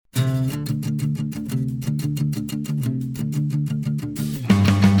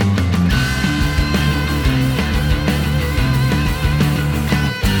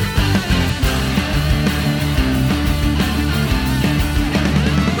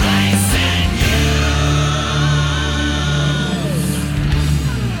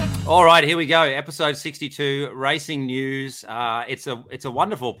All right, here we go. Episode 62, Racing News. It's a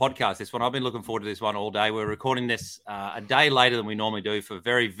wonderful podcast, this one. I've been looking forward to this one all day. We're recording this a day later than we normally do for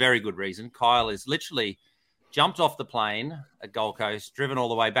very, very good reason. Kyle has literally jumped off the plane at Gold Coast, driven all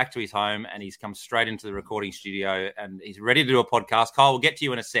the way back to his home, and he's come straight into the recording studio, and he's ready to do a podcast. Kyle, we'll get to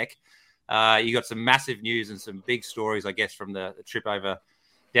you in a sec. You got some massive news and some big stories, I guess, from the trip over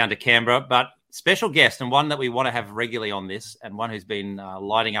down to Canberra. But special guest, and one that we want to have regularly on this, and one who's been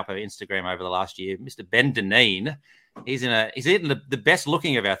lighting up our Instagram over the last year, Mr. Ben Dineen. He's in the best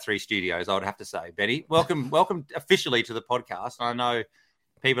looking of our three studios, I would have to say. Benny, welcome officially to the podcast. I know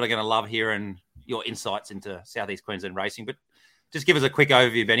people are going to love hearing your insights into Southeast Queensland racing, but just give us a quick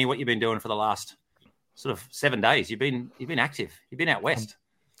overview, Benny, what you've been doing for the last sort of 7 days. You've been active. You've been out west.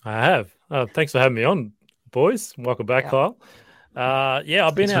 I have. Thanks for having me on, boys. Welcome back, Kyle.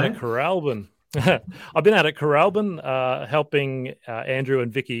 I've been out at Coralban. I've been out at Coralban helping Andrew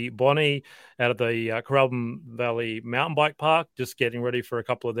and Vicky Bonney out at the Coralban Valley Mountain Bike Park, just getting ready for a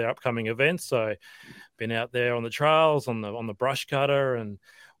couple of their upcoming events. So been out there on the trails, on the brush cutter and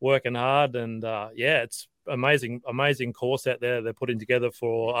working hard. And it's amazing course out there they're putting together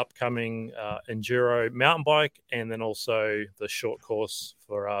for upcoming enduro mountain bike, and then also the short course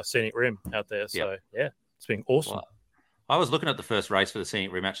for Scenic Rim out there. So it's been awesome. Well, I was looking at the first race for the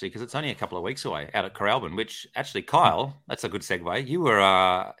Scenic Rim, actually, because it's only a couple of weeks away out at Coralban, which actually, Kyle, that's a good segue. You were,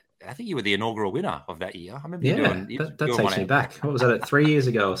 I think you were the inaugural winner of that year. I remember that takes me back. What was that, 3 years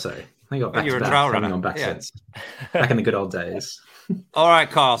ago or so? I think I got back to back. Since. Back in the good old days. All right,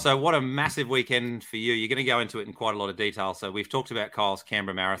 Kyle. So what a massive weekend for you. You're going to go into it in quite a lot of detail. So we've talked about Kyle's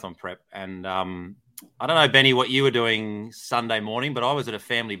Canberra Marathon prep. And I don't know, Benny, what you were doing Sunday morning, but I was at a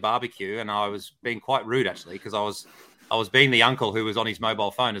family barbecue and I was being quite rude, actually, because I was being the uncle who was on his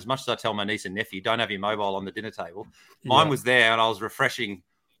mobile phone. As much as I tell my niece and nephew, don't have your mobile on the dinner table. Mine was there, and I was refreshing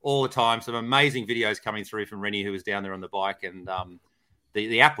all the time. Some amazing videos coming through from Rennie, who was down there on the bike, and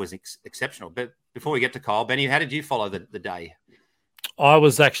the app was exceptional. But before we get to Kyle, Benny, how did you follow the day? I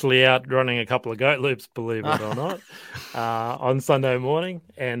was actually out running a couple of goat loops, believe it or not, on Sunday morning.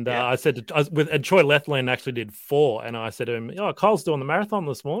 And I said, and Troy Lethland actually did 4. And I said to him, Kyle's doing the marathon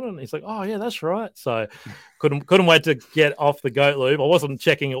this morning. And he's like, oh, yeah, that's right. So couldn't wait to get off the goat loop. I wasn't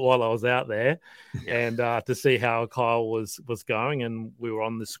checking it while I was out there and to see how Kyle was going. And we were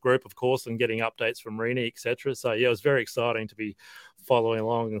on this group, of course, and getting updates from Rennie, etc. So, it was very exciting to be following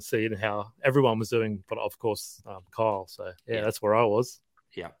along and seeing how everyone was doing, but of course Kyle. So that's where I was.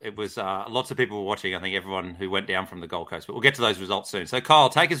 Yeah, it was lots of people were watching. I think everyone who went down from the Gold Coast, but we'll get to those results soon. So Kyle,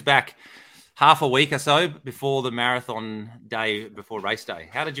 take us back half a week or so before the marathon day, before race day.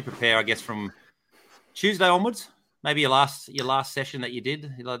 How did you prepare, I guess, from Tuesday onwards? Maybe your last session that you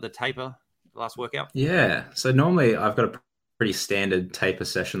did, the taper, last workout? Yeah, so normally I've got a pretty standard taper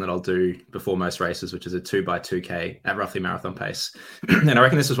session that I'll do before most races, which is a 2x2K at roughly marathon pace. And I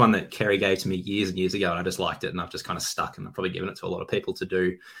reckon this was one that Kerry gave to me years and years ago, and I just liked it, and I've just kind of stuck, and I've probably given it to a lot of people to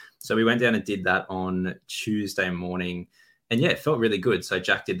do. So we went down and did that on Tuesday morning, and it felt really good. So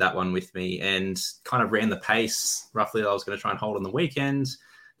Jack did that one with me and kind of ran the pace roughly that I was going to try and hold on the weekend.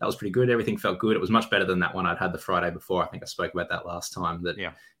 That was pretty good. Everything felt good. It was much better than that one I'd had the Friday before. I think I spoke about that last time, that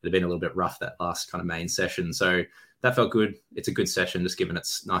it had been a little bit rough, that last kind of main session. So that felt good. It's a good session, just given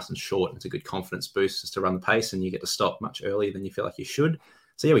it's nice and short. It's a good confidence boost just to run the pace, and you get to stop much earlier than you feel like you should.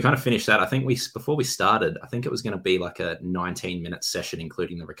 So we kind of finished that. I think before we started, I think it was going to be like a 19-minute session,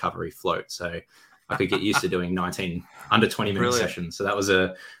 including the recovery float. So I could get used to doing 19 under 20-minute sessions. So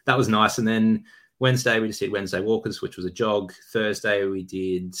that was nice. And then Wednesday, we just did Wednesday walkers, which was a jog. Thursday, we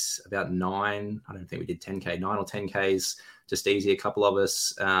did about 9. I don't think we did 10K, 9 or 10Ks, just easy, a couple of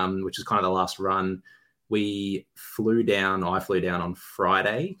us, which is kind of the last run. I flew down on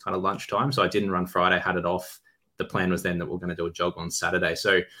Friday, kind of lunchtime. So I didn't run Friday, had it off. The plan was then that we're going to do a jog on Saturday.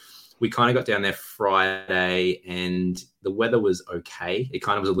 So we kind of got down there Friday and the weather was okay. It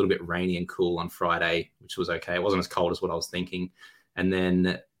kind of was a little bit rainy and cool on Friday, which was okay. It wasn't as cold as what I was thinking. And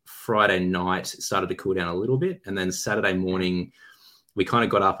then Friday night it started to cool down a little bit. And then Saturday morning, we kind of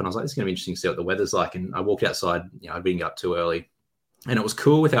got up and I was like, this is going to be interesting to see what the weather's like. And I walked outside, I didn't get up too early. And it was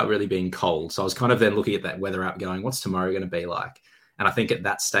cool without really being cold. So I was kind of then looking at that weather app going, what's tomorrow going to be like? And I think at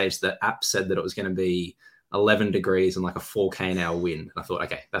that stage, the app said that it was going to be 11 degrees and like a 4K an hour wind. And I thought,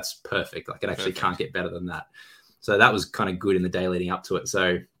 okay, that's perfect. Like it actually can't get better than that. So that was kind of good in the day leading up to it.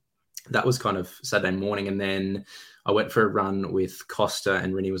 So that was kind of Saturday morning. And then I went for a run with Costa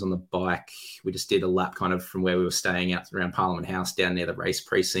and Rennie was on the bike. We just did a lap kind of from where we were staying out around Parliament House down near the race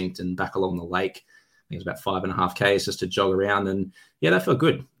precinct and back along the lake. I think it was about 5.5 Ks just to jog around. And that felt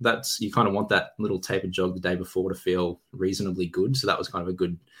good. You kind of want that little tapered jog the day before to feel reasonably good. So that was kind of a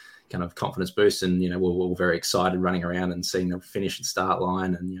good kind of confidence boost. And, we're very excited running around and seeing the finish and start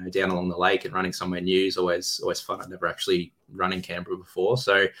line and, down along the lake and running somewhere new is always fun. I'd never actually run in Canberra before.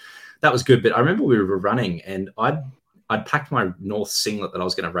 So that was good. But I remember we were running and I'd packed my North singlet that I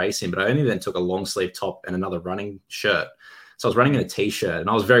was going to race in, but I only then took a long sleeve top and another running shirt. So I was running in a t-shirt and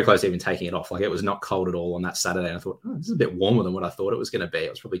I was very close to even taking it off. Like, it was not cold at all on that Saturday. And I thought, this is a bit warmer than what I thought it was going to be. It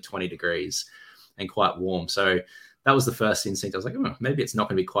was probably 20 degrees and quite warm. So that was the first instinct. I was like, maybe it's not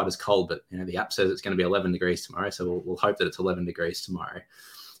going to be quite as cold, but the app says it's going to be 11 degrees tomorrow. So we'll hope that it's 11 degrees tomorrow.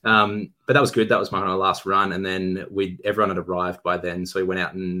 But that was good. That was my last run. And then everyone had arrived by then. So we went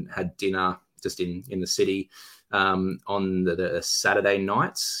out and had dinner just in the city on the Saturday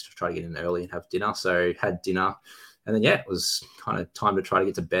nights to try to get in early and have dinner. So had dinner. And then, it was kind of time to try to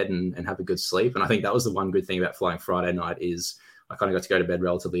get to bed and have a good sleep. And I think that was the one good thing about flying Friday night is I kind of got to go to bed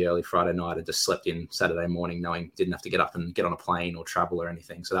relatively early Friday night and just slept in Saturday morning, knowing didn't have to get up and get on a plane or travel or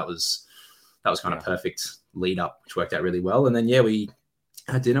anything. So that was kind of perfect lead up, which worked out really well. And then, we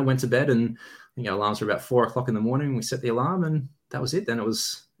had dinner, went to bed, and alarms were about 4:00 in the morning. We set the alarm and that was it. Then it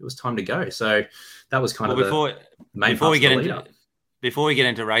was time to go. So that was kind of the main part of the lead up. Before we get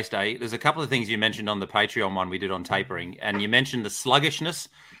into race day, there's a couple of things you mentioned on the Patreon one we did on tapering, and you mentioned the sluggishness,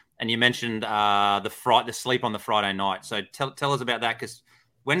 and you mentioned the sleep on the Friday night. So tell us about that, because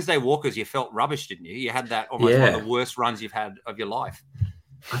Wednesday Walkers, you felt rubbish, didn't you? You had that almost one of the worst runs you've had of your life.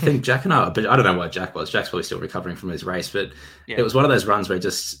 I think Jack and but I don't know what Jack was. Jack's probably still recovering from his race, but it was one of those runs where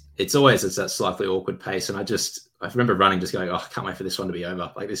it's always that slightly awkward pace. And I remember running, just going, I can't wait for this one to be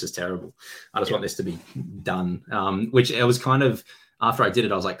over. Like, this is terrible. I just want this to be done. Which it was kind of, after I did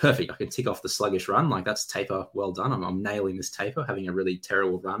it, I was like, perfect. I can tick off the sluggish run. Like, that's taper. Well done. I'm nailing this taper, having a really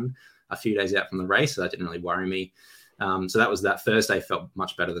terrible run a few days out from the race. So that didn't really worry me. So that Thursday felt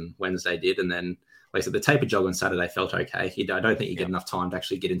much better than Wednesday did. And then, like I said, the taper jog on Saturday felt okay. I don't think you get enough time to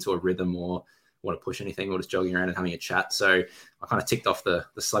actually get into a rhythm or want to push anything, or just jogging around and having a chat. So I kind of ticked off the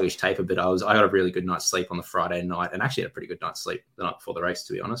sluggish taper bit. I got a really good night's sleep on the Friday night, and actually had a pretty good night's sleep the night before the race,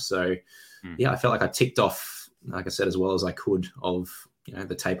 to be honest. So I felt like I ticked off, like I said, as well as I could of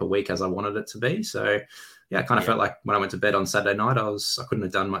the taper week as I wanted it to be. So I kind of felt like when I went to bed on Saturday night, I couldn't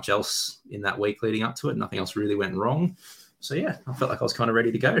have done much else in that week leading up to it. Nothing else really went wrong. So I felt like I was kind of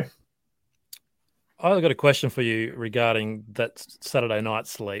ready to go. I've got a question for you regarding that Saturday night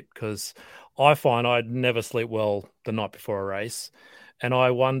sleep, because I find I'd never sleep well the night before a race. And I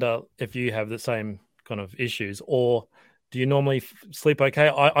wonder if you have the same kind of issues, or do you normally sleep okay?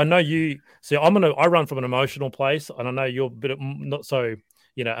 I know you see, I run from an emotional place, and I know you're a bit not so,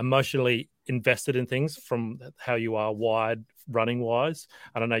 emotionally invested in things from how you are wired running wise.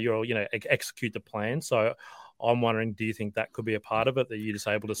 And I know you're, execute the plan. So I'm wondering, do you think that could be a part of it, that you're just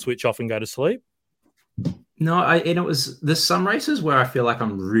able to switch off and go to sleep? No, there's some races where I feel like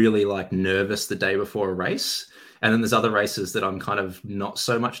I'm really nervous the day before a race. And then there's other races that I'm kind of not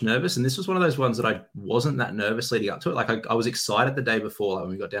so much nervous. And this was one of those ones that I wasn't that nervous leading up to it. Like I was excited the day before, when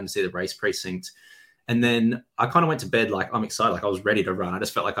we got down to see the race precinct. And then I kind of went to bed I'm excited, I was ready to run. I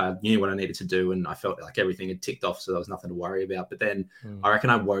just felt like I knew what I needed to do, and I felt like everything had ticked off, so there was nothing to worry about. But then I reckon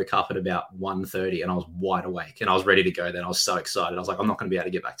I woke up at about 1:30 and I was wide awake and I was ready to go then. I was so excited. I was like, I'm not going to be able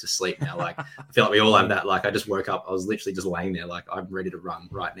to get back to sleep now. I feel like we all have that. I just woke up, I was literally just laying there I'm ready to run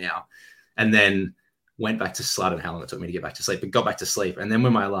right now. And then went back to sleep. I don't know how long it took me to get back to sleep, but got back to sleep. And then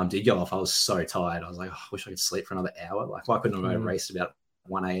when my alarm did go off, I was so tired. I was like, I wish I could sleep for another hour. Why couldn't I have raced about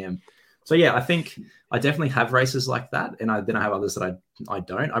 1 a.m.? So I think I definitely have races like that. And then I have others that I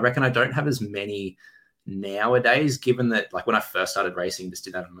don't. I reckon I don't have as many nowadays, given that when I first started racing, just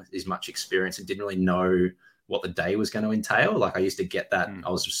didn't have as much experience and didn't really know what the day was going to entail. I used to get that. I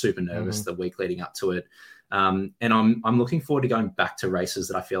was super nervous the week leading up to it. And I'm looking forward to going back to races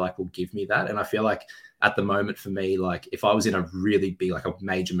that I feel like will give me that. And I feel like at the moment for me, if I was in a really big, a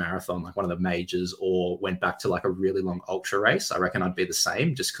major marathon, one of the majors, or went back to a really long ultra race, I reckon I'd be the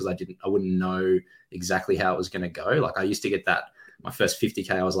same, just because I wouldn't know exactly how it was going to go. I used to get that, my first 50K,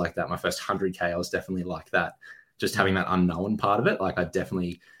 I was like that. My first 100K, I was definitely like that. Just having that unknown part of it.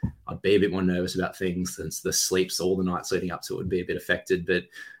 I'd be a bit more nervous about things, since the sleeps all the nights leading up to it would be a bit affected. But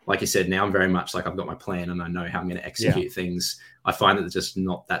like you said, now I'm very much I've got my plan and I know how I'm going to execute things. I find that it's just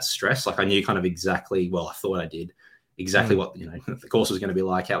not that stress. I knew kind of exactly, I thought I did exactly what, the course was going to be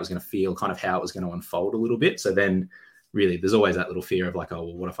like, how it was going to feel, kind of how it was going to unfold a little bit. So then really there's always that little fear of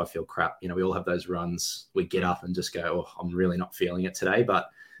what if I feel crap? We all have those runs. We get up and just go, I'm really not feeling it today. But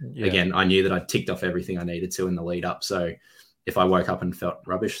again, I knew that I'd ticked off everything I needed to in the lead up. So if I woke up and felt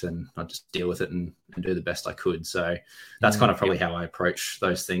rubbish, then I'd just deal with it and do the best I could. So that's kind of probably how I approach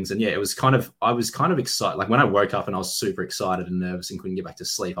those things. And yeah, I was kind of excited. Like when I woke up and I was super excited and nervous and couldn't get back to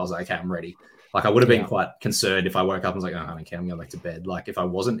sleep, I was like, okay, I'm ready. Like I would have been quite concerned if I woke up and was like, oh, I don't care, I'm going back to bed. Like if I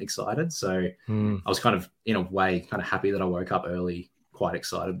wasn't excited. So I was kind of, in a way, kind of happy that I woke up early, quite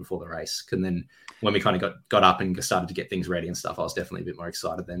excited before the race. And then when we kind of got up and started to get things ready and stuff, I was definitely a bit more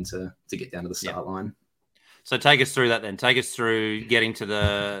excited then to get down to the start line. So take us through that then. Take us through getting to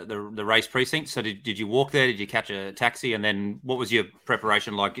the race precinct. So did you walk there? Did you catch a taxi? And then what was your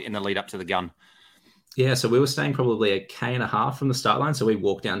preparation like in the lead up to the gun? Yeah, so we were staying probably 1.5 K from the start line. So we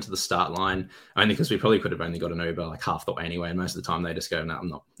walked down to the start line only because we probably could have only got an Uber like half the way anyway. And most of the time they just go, no,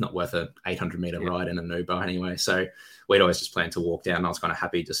 I'm not worth a 800-meter ride in an Uber anyway. So we'd always just planned to walk down. And I was kind of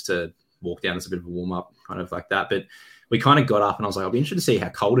happy just to walk down as a bit of a warm up, kind of like that. But we kind of got up and I was like, I'll be interested to see how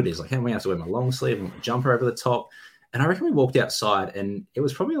cold it is. Like, how we have to wear my long sleeve and my jumper over the top. And I reckon we walked outside and it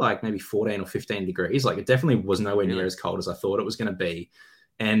was probably like maybe 14 or 15 degrees. Like it definitely was nowhere near as cold as I thought it was going to be.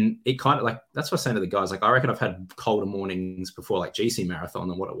 And it kind of like, that's what I was saying to the guys. Like, I reckon I've had colder mornings before like GC Marathon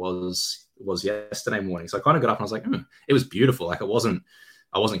than what it was yesterday morning. So I kind of got up and I was like, it was beautiful. Like I wasn't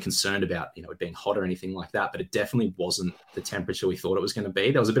concerned about, it being hot or anything like that, but it definitely wasn't the temperature we thought it was going to be.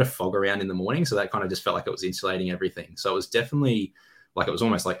 There was a bit of fog around in the morning. So that kind of just felt like it was insulating everything. So it was definitely like, it was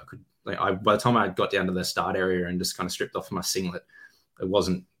almost like by the time I got down to the start area and just kind of stripped off my singlet, it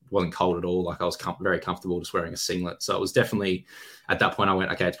wasn't cold at all. Like I was very comfortable just wearing a singlet. So it was definitely, at that point I went,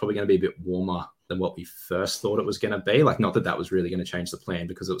 okay, it's probably going to be a bit warmer than what we first thought it was going to be. Like, not that was really going to change the plan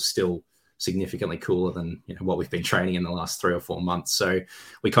because it was still significantly cooler than what we've been training in the last 3 or 4 months. So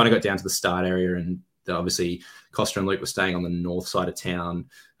we kind of got down to the start area and obviously Costa and Luke were staying on the north side of town.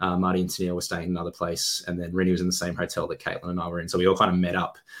 Marty and Tennille were staying in another place. And then Rennie was in the same hotel that Caitlin and I were in. So we all kind of met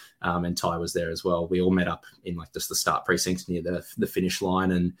up and Ty was there as well. We all met up in like just the start precinct near the finish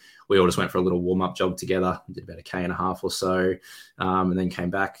line. And we all just went for a little warm-up jog together. We did about 1.5 K or so. And then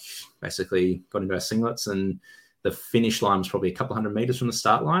came back, basically got into our singlets, and the finish line was probably a couple 100 meters from the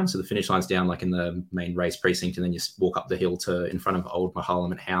start line. So the finish line's down like in the main race precinct, and then you walk up the hill to in front of Old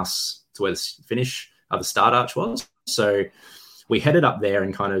Parliament House to where the finish of the start arch was. So we headed up there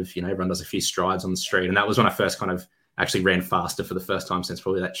and kind of, everyone does a few strides on the street. And that was when I first kind of actually ran faster for the first time since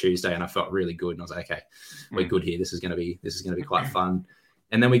probably that Tuesday. And I felt really good. And I was like, okay, we're good here. This is going to be quite fun.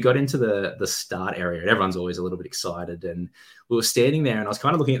 And then we got into the start area, and everyone's always a little bit excited. And we were standing there, and I was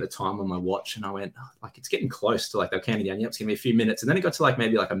kind of looking at the time on my watch, and I went, it's getting close to like, they're counting down. Yep, it's going to be a few minutes. And then it got to like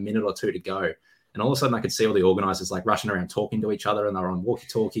maybe like a minute or two to go. And all of a sudden I could see all the organizers like rushing around talking to each other, and they were on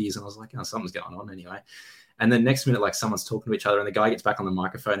walkie-talkies. And I was like, something's going on anyway. And then next minute, like someone's talking to each other, and the guy gets back on the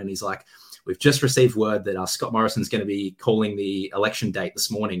microphone and he's like, we've just received word that Scott Morrison's going to be calling the election date this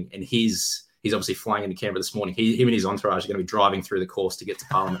morning. And he's obviously flying into Canberra this morning. Him and his entourage are going to be driving through the course to get to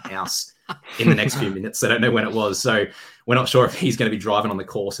Parliament House in the next few minutes. They don't know when it was. So we're not sure if he's going to be driving on the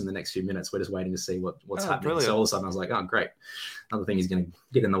course in the next few minutes. We're just waiting to see what's happening. Brilliant. So all of a sudden I was like, oh, great. Another thing he's going to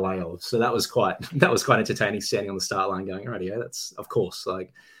get in the way of. So that was quite entertaining, standing on the start line going, all right, yeah, that's of course,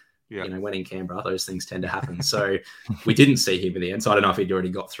 like, when in Canberra, those things tend to happen. So we didn't see him in the end. So I don't know if he'd already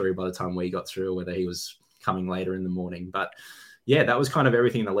got through by the time we got through, or whether he was coming later in the morning. But yeah, that was kind of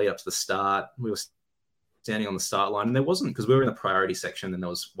everything in the lead up to the start. We were standing on the start line, and there wasn't, because we were in the priority section, and there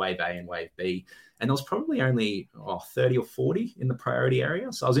was wave A and wave B, and there was probably only 30 or 40 in the priority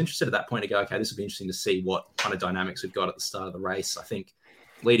area. So I was interested at that point to go, okay, this would be interesting to see what kind of dynamics we've got at the start of the race. I think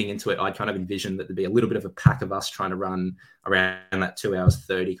leading into it, I kind of envisioned that there'd be a little bit of a pack of us trying to run around that 2 hours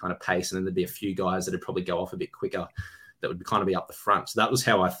 30 kind of pace, and then there'd be a few guys that would probably go off a bit quicker that would kind of be up the front. So that was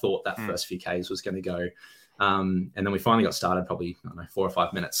how I thought that first few Ks was going to go. And then we finally got started probably, 4 or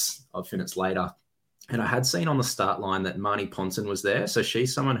 5 minutes later. And I had seen on the start line that Marnie Ponson was there. So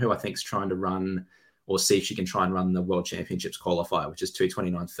she's someone who I think is trying to run, or see if she can try and run the World Championships qualifier, which is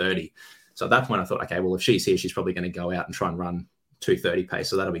 2:29:30. So at that point I thought, okay, well, if she's here, she's probably going to go out and try and run 2:30 pace.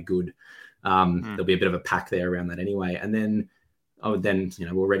 So that'll be good. There'll be a bit of a pack there around that anyway. And then,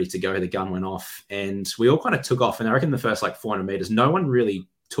 we're ready to go. The gun went off and we all kind of took off. And I reckon the first 400 meters, no one really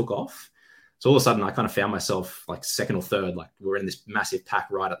took off. So all of a sudden I kind of found myself second or third, we're in this massive pack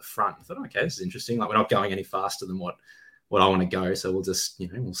right at the front. I thought, okay, this is interesting. We're not going any faster than what I want to go. So we'll just,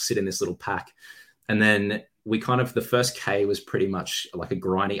 we'll sit in this little pack. And then we the first K was pretty much like a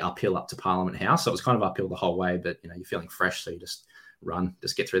grindy uphill up to Parliament House. So it was kind of uphill the whole way, but you're feeling fresh. So you just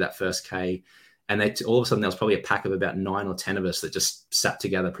get through that first K. And all of a sudden there was probably a pack of about 9 or 10 of us that just sat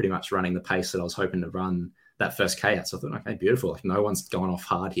together, pretty much running the pace that I was hoping to run that first K out. So I thought, okay, beautiful. No one's going off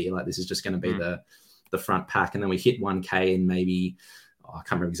hard here. This is just going to be the front pack. And then we hit 1K in maybe I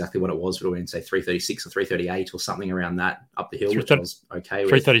can't remember exactly what it was, but we went, say 3:36 or 3:38 or something around that up the hill, which I was okay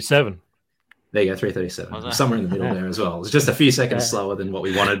with. 3:37. There you go, 3:37. Somewhere in the middle there as well. It was just a few seconds slower than what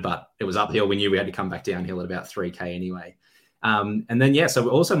we wanted, but it was uphill. We knew we had to come back downhill at about 3K anyway. And then, so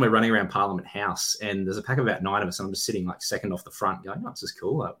all of a sudden we're running around Parliament House, and there's a pack of about 9 of us, and I'm just sitting like second off the front going, this is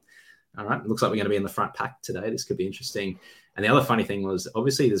cool. All right, it looks like we're going to be in the front pack today. This could be interesting. And the other funny thing was,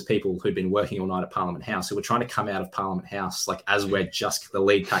 obviously, there's people who'd been working all night at Parliament House who were trying to come out of Parliament House, like as we're just the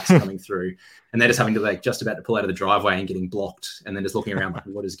lead packs coming through, and they're just having to like just about to pull out of the driveway and getting blocked, and then just looking around like,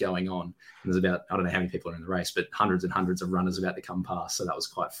 what is going on? And there's about, I don't know how many people are in the race, but hundreds and hundreds of runners about to come past. So that was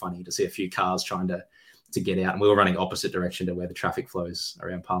quite funny to see a few cars trying to get out, and we were running opposite direction to where the traffic flows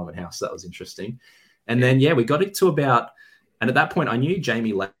around Parliament House. So that was interesting. And then, we got it to about. And at that point, I knew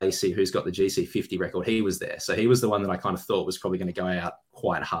Jamie Lacey, who's got the GC50 record, he was there. So he was the one that I kind of thought was probably going to go out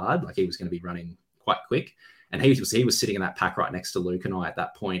quite hard. Like he was going to be running quite quick. And he was sitting in that pack right next to Luke and I at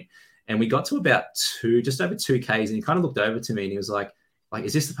that point. And we got to about just over 2Ks. And he kind of looked over to me and he was like,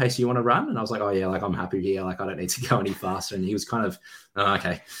 is this the pace you want to run? And I was like, oh yeah, like I'm happy here. Like I don't need to go any faster. And he was kind of, oh,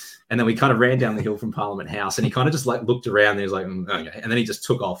 okay. And then we kind of ran down the hill from Parliament House, and he kind of just like looked around and he was like, okay. And then he just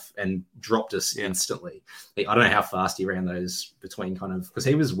took off and dropped us instantly. I don't know how fast he ran those between because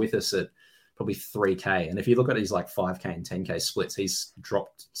he was with us at probably 3K. And if you look at his like 5K and 10K splits, he's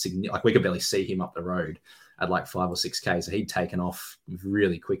dropped significantly. Like we could barely see him up the road at like 5 or 6K. So he'd taken off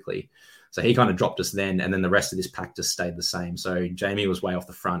really quickly. So he kind of dropped us then. And then the rest of this pack just stayed the same. So Jamie was way off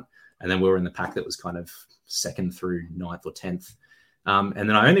the front. And then we were in the pack that was kind of 2nd through 9th or 10th. And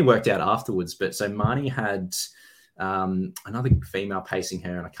then I only worked out afterwards. But so Marnie had another female pacing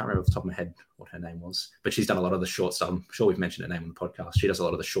her, and I can't remember off the top of my head what her name was, but she's done a lot of the short stuff. I'm sure we've mentioned her name on the podcast. She does a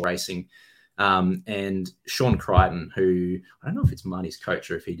lot of the short racing. And Sean Crichton, who I don't know if it's Marnie's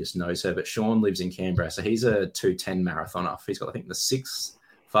coach or if he just knows her, but Sean lives in Canberra. So he's a 2:10 marathoner. He's got, I think, the 6th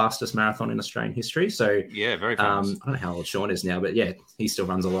fastest marathon in Australian history. So yeah, very famous. I don't know how old Sean is now, but yeah, he still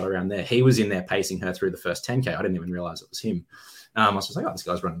runs a lot around there. He was in there pacing her through the first 10K. I didn't even realize it was him. I was just like,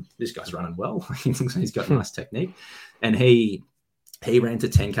 this guy's running well. He's got a nice technique. And he ran to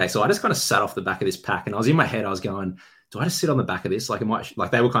 10K. So I just kind of sat off the back of this pack, and I was in my head, I was going, do I just sit on the back of this? Like,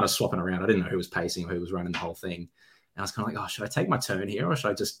 they were kind of swapping around. I didn't know who was pacing or who was running the whole thing. And I was kind of like, should I take my turn here, or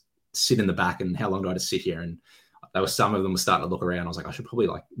should I just sit in the back, and how long do I just sit here? And there were some of them were starting to look around. I was like, I should probably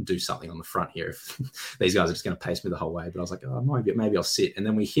like do something on the front here if these guys are just going to pace me the whole way. But I was like, maybe I'll sit. And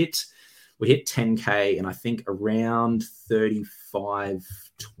then we hit 10K, and I think around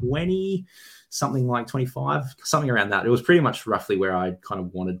 35:20, something like 25, something around that. It was pretty much roughly where I kind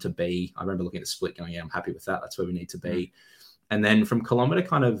of wanted to be. I remember looking at the split going, I'm happy with that. That's where we need to be. And then from kilometer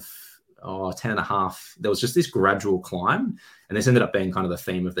kind of 10.5, there was just this gradual climb. And this ended up being kind of the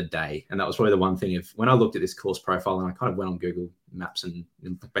theme of the day. And that was probably the one thing when I looked at this course profile, and I kind of went on Google Maps and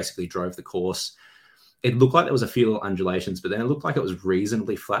basically drove the course, it looked like there was a few little undulations, but then it looked like it was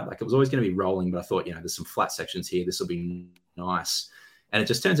reasonably flat. Like it was always going to be rolling, but I thought, there's some flat sections here. This will be nice. And it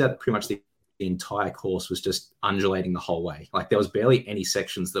just turns out that pretty much the entire course was just undulating the whole way. Like there was barely any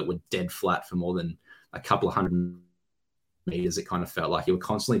sections that were dead flat for more than a couple of 100 meters. It kind of felt like you were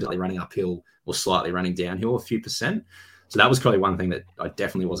constantly running uphill or slightly running downhill a few percent. So that was probably one thing that I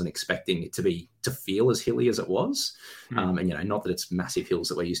definitely wasn't expecting it to feel as hilly as it was. And, not that it's massive hills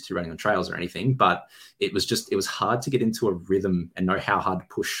that we're used to running on trails or anything, but it was hard to get into a rhythm and know how hard to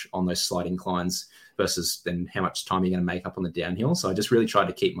push on those slight inclines versus then how much time you're going to make up on the downhill. So I just really tried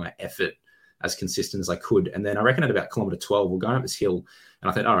to keep my effort as consistent as I could. And then I reckon at about kilometer 12, we're going up this hill, and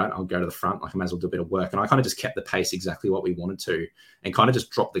I thought, all right, I'll go to the front. Like I might as well do a bit of work. And I kind of just kept the pace exactly what we wanted to, and kind of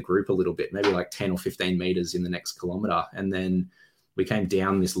just dropped the group a little bit, maybe like 10 or 15 meters in the next kilometer. And then we came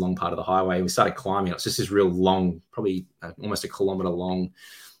down this long part of the highway, and we started climbing. It's just this real long, probably almost a kilometer long.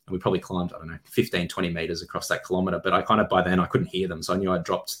 And we probably climbed, 15, 20 meters across that kilometer. But I kind of, by then I couldn't hear them. So I knew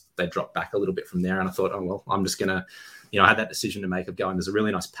they dropped back a little bit from there. And I thought, I'm just going to, I had that decision to make of going, there's a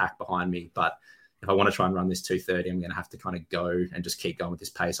really nice pack behind me, but if I want to try and run this 2:30, I'm going to have to kind of go and just keep going with this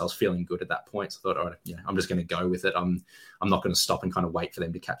pace. I was feeling good at that point. So I thought, all right, I'm just going to go with it. I'm not going to stop and kind of wait for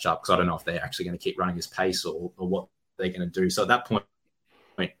them to catch up, because I don't know if they're actually going to keep running this pace or what they're going to do. So at that point,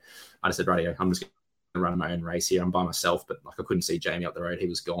 I just said, right, I'm just going to run my own race here. I'm by myself, but like I couldn't see Jamie up the road. He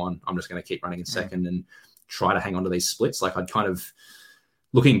was gone. I'm just going to keep running in second and try to hang on to these splits. Like I'd kind of,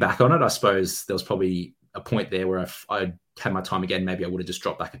 looking back on it, I suppose there was probably a point there where if I had my time again, maybe I would have just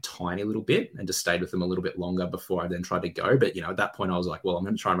dropped back a tiny little bit and just stayed with them a little bit longer before I then tried to go. But, at that point I was like, well, I'm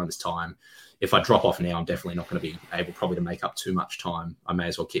going to try and run this time. If I drop off now, I'm definitely not going to be able probably to make up too much time. I may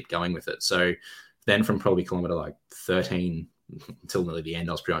as well keep going with it. So then from probably kilometer like 13 until nearly the end,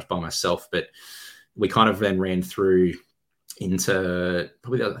 I was pretty much by myself. But we kind of then ran through into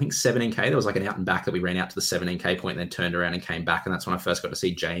probably, I think 17K. There was like an out and back that we ran out to the 17K point and then turned around and came back. And that's when I first got to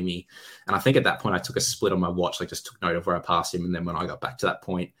see Jamie. And I think at that point I took a split on my watch, like just took note of where I passed him. And then when I got back to that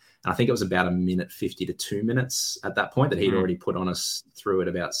point, and I think it was about 1:50 to 2 minutes at that point that he'd already put on us through at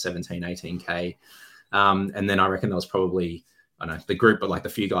about 17, 18K. And then I reckon there was probably, I don't know, the group, but like the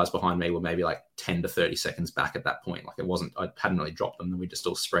few guys behind me were maybe like 10 to 30 seconds back at that point. Like it wasn't, I hadn't really dropped them. Then we just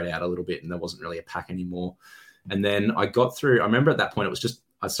all spread out a little bit and there wasn't really a pack anymore. And then I got through, I remember at that point, it was just,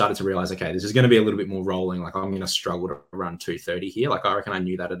 I started to realize, okay, this is going to be a little bit more rolling. Like I'm going to struggle to run 2:30 here. Like I reckon I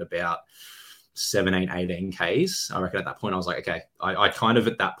knew that at about 17, 18 Ks. I reckon at that point I was like, okay, I kind of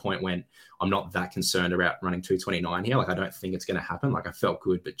at that point went, I'm not that concerned about running 2:29 here. Like I don't think it's going to happen. Like I felt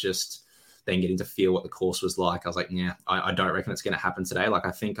good, but just then getting to feel what the course was like, I was like, yeah, I don't reckon it's going to happen today. Like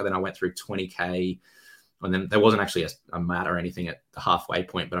I think then I went through 20K and then there wasn't actually a mat or anything at the halfway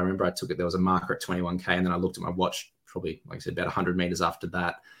point, but I remember I took it, there was a marker at 21K and then I looked at my watch probably, like I said, about 100 meters after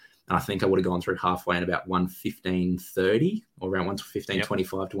that. And I think I would have gone through halfway in about 1:15.30 or around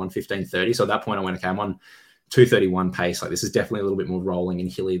 1:15.25 to 1:15.30. So at that point I went, okay, I'm on 2:31 pace. Like this is definitely a little bit more rolling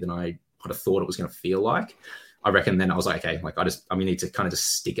and hilly than I would have thought it was going to feel like. I reckon then I was like, okay, like I'm going to need to kind of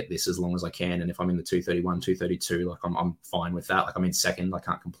just stick at this as long as I can. And if I'm in the 2:31, 2:32, like I'm fine with that. Like I'm in second, I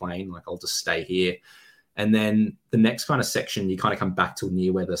can't complain. Like I'll just stay here. And then the next kind of section, you kind of come back to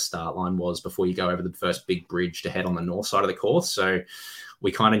near where the start line was before you go over the first big bridge to head on the north side of the course. So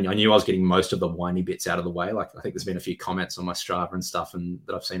I knew I was getting most of the windy bits out of the way. Like I think there's been a few comments on my Strava and stuff and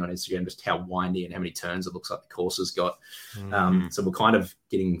that I've seen on Instagram, just how windy and how many turns it looks like the course has got. So we're kind of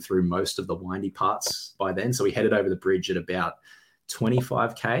getting through most of the windy parts by then. So we headed over the bridge at about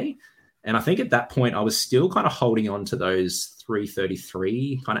 25K. And I think at that point, I was still kind of holding on to those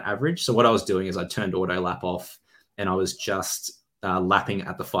 3:33 kind of average. So what I was doing is I turned auto lap off and I was just lapping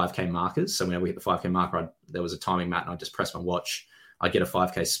at the 5K markers. So when we hit the 5K marker, there was a timing mat and I just pressed my watch. I'd get a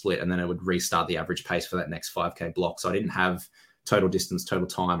 5K split and then it would restart the average pace for that next 5K block. So I didn't have total distance, total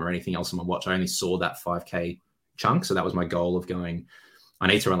time or anything else on my watch. I only saw that 5K chunk. So that was my goal of going, I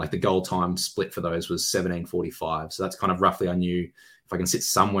need to run like the goal time split for those was 17:45. So that's kind of roughly, I knew if I can sit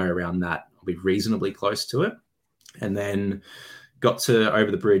somewhere around that, I'll be reasonably close to it. And then got to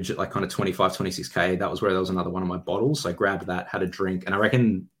over the bridge at like kind of 25, 26K. That was where there was another one of my bottles. So I grabbed that, had a drink. And I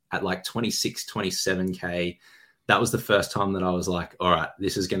reckon at like 26, 27K, that was the first time that I was like, all right,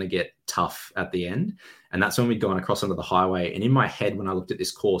 this is going to get tough at the end. And that's when we'd gone across onto the highway. And in my head, when I looked at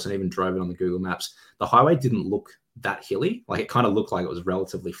this course and even drove it on the Google Maps, the highway didn't look that hilly. Like it kind of looked like it was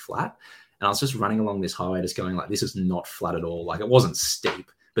relatively flat. And I was just running along this highway just going like, this is not flat at all. Like it wasn't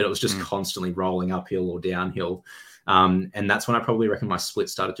steep, but it was just constantly rolling uphill or downhill. And that's when I probably reckon my split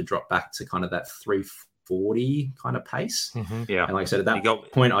started to drop back to kind of that 3:40 kind of pace. Yeah. And like I said, at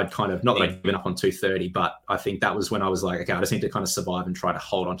that point, I'd kind of, not that I'd given up on 2:30, but I think that was when I was like, okay, I just need to kind of survive and try to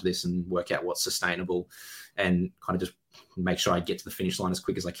hold on to this and work out what's sustainable and kind of just make sure I get to the finish line as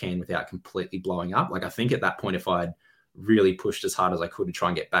quick as I can without completely blowing up. Like I think at that point, if I'd really pushed as hard as I could to try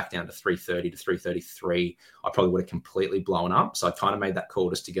and get back down to 3:30 to 3:33, I probably would have completely blown up. So I kind of made that call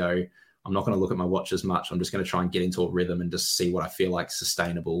just to go, I'm not going to look at my watch as much. I'm just going to try and get into a rhythm and just see what I feel like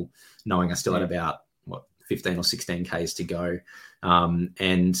sustainable, knowing I still had about 15 or 16 Ks to go.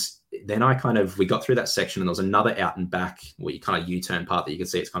 And then we got through that section and there was another out and back where you kind of U-turn part that you can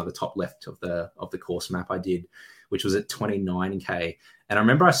see. It's kind of the top left of the course map I did, which was at 29K. And I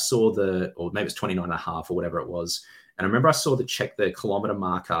remember I saw or maybe it's 29 and a half or whatever it was. And I remember I saw the kilometer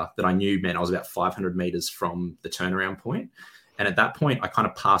marker that I knew meant I was about 500 meters from the turnaround point. And at that point, I kind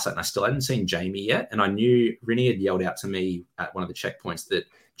of passed that and I still hadn't seen Jamie yet. And I knew Rinny had yelled out to me at one of the checkpoints that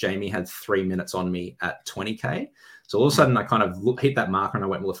Jamie had 3 minutes on me at 20K. So all of a sudden I kind of hit that marker and I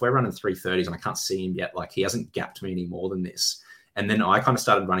went, well, if we're running 3:30s and I can't see him yet, like he hasn't gapped me any more than this. And then I kind of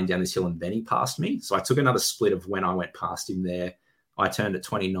started running down this hill and then he passed me. So I took another split of when I went past him there. I turned at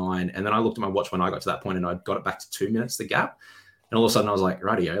 29 and then I looked at my watch when I got to that point and I got it back to 2 minutes, the gap. And all of a sudden I was like,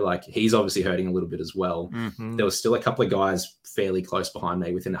 radio, like he's obviously hurting a little bit as well. There was still a couple of guys fairly close behind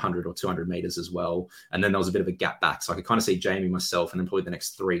me within 100 or 200 meters as well. And then there was a bit of a gap back. So I could kind of see Jamie, myself, and then probably the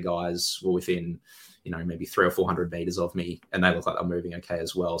next three guys were within, maybe 300 or 400 meters of me. And they looked like they're moving okay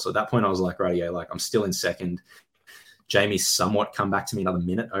as well. So at that point I was like, radio, like I'm still in second. Jamie's somewhat come back to me another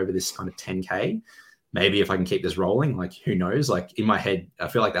minute over this kind of 10K. Maybe if I can keep this rolling, like who knows? Like in my head, I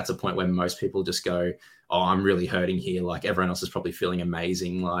feel like that's a point where most people just go, oh, I'm really hurting here. Like everyone else is probably feeling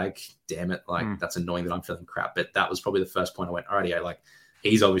amazing. Like, damn it. Like that's annoying that I'm feeling crap. But that was probably the first point I went, alrighty, like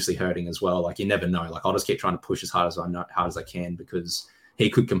he's obviously hurting as well. Like you never know. Like I'll just keep trying to push as hard as I can because he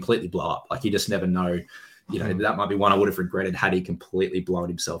could completely blow up. Like you just never know. that might be one I would have regretted had he completely blown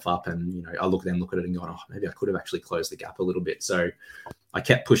himself up. And, I look at it and going, maybe I could have actually closed the gap a little bit. So I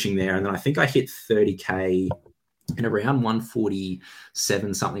kept pushing there. And then I think I hit 30K in around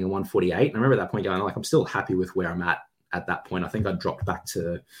 147 something or 148. And I remember at that point going, I'm still happy with where I'm at that point. I think I dropped back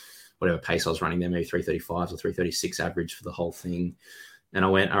to whatever pace I was running there, maybe 335s or 336 average for the whole thing. And I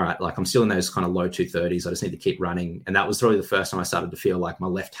went, all right, I'm still in those kind of low 230s. I just need to keep running. And that was really the first time I started to feel like my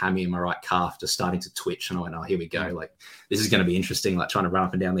left hammy and my right calf just starting to twitch. And I went, here we go. This is going to be interesting. Trying to run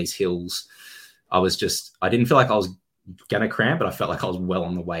up and down these hills. I didn't feel like I was going to cramp, but I felt like I was well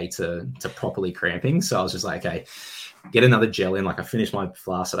on the way to properly cramping. So I was just like, okay, get another gel in. I finished my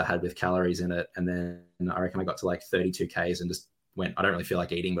flask that I had with calories in it. And then I reckon I got to 32 Ks and just went, I don't really feel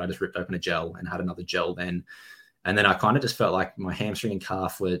like eating, but I just ripped open a gel and had another gel then. And then I kind of just felt like my hamstring and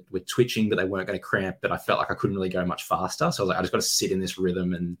calf were twitching, but they weren't going to cramp. But I felt like I couldn't really go much faster. So I was like, I just got to sit in this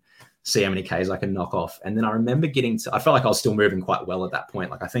rhythm and see how many Ks I can knock off. And then I remember I felt like I was still moving quite well at that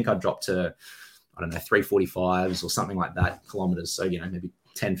point. I think I dropped to, 345s or something like that kilometers. So, maybe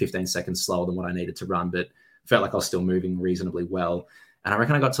 10, 15 seconds slower than what I needed to run, but felt like I was still moving reasonably well. And I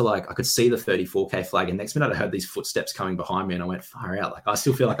reckon I got to I could see the 34K flag. And next minute I heard these footsteps coming behind me and I went far out. I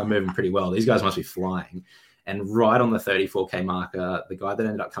still feel like I'm moving pretty well. These guys must be flying. And right on the 34K marker, the guy that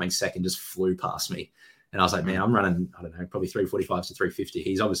ended up coming second just flew past me. And I was like, man, I'm running, probably 345 to 350.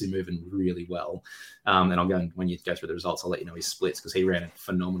 He's obviously moving really well. And I'm going, when you go through the results, I'll let you know his splits because he ran a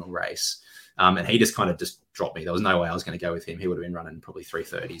phenomenal race. And he just kind of just dropped me. There was no way I was going to go with him. He would have been running probably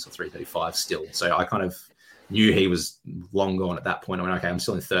 330s or 335 still. So I kind of knew he was long gone at that point. I went, okay, I'm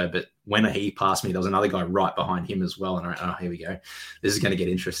still in third. But when he passed me, there was another guy right behind him as well. And I went, here we go. This is going to get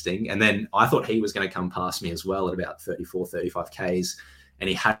interesting. And then I thought he was going to come past me as well at about 34, 35 Ks. And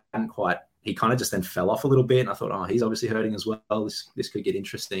he hadn't quite, he kind of just then fell off a little bit. And I thought, he's obviously hurting as well. This could get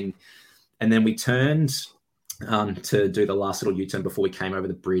interesting. And then we turned to do the last little U-turn before we came over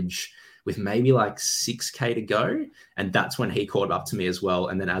the bridge with maybe 6K to go. And that's when he caught up to me as well.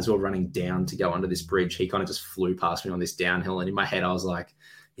 And then as we were running down to go under this bridge, he kind of just flew past me on this downhill. And in my head, I was like,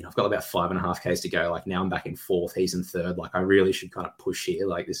 I've got about 5.5 Ks to go. Now I'm back in fourth, he's in third. I really should kind of push here.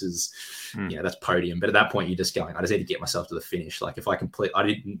 This is, that's podium. But at that point, you're just going, I just need to get myself to the finish. If I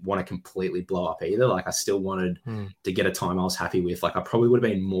didn't want to completely blow up either. I still wanted to get a time I was happy with. I probably would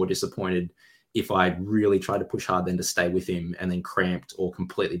have been more disappointed if I really tried to push hard then to stay with him and then cramped or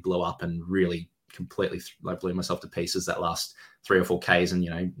completely blew up and really completely blew myself to pieces that last 3 or 4 Ks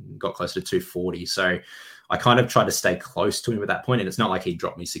and, got closer to 240. So I kind of tried to stay close to him at that point. And it's not like he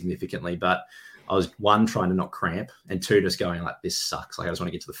dropped me significantly, but I was one, trying to not cramp, and two, just going this sucks. I just want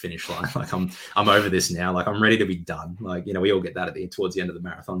to get to the finish line. I'm over this now. I'm ready to be done. We all get that towards the end of the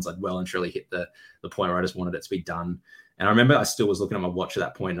marathons. I'd well and truly hit the point where I just wanted it to be done. And I remember I still was looking at my watch at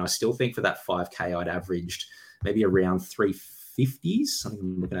that point, and I still think for that 5K I'd averaged maybe around 350s.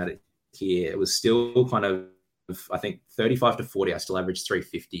 I'm looking at it here. It was still kind of, I think 35 to 40, I still averaged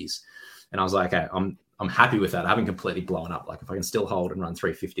 350s. And I was like, okay, I'm happy with that. I haven't completely blown up. If I can still hold and run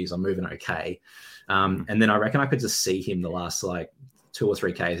 350s, I'm moving okay. And then I reckon I could just see him the last 2 or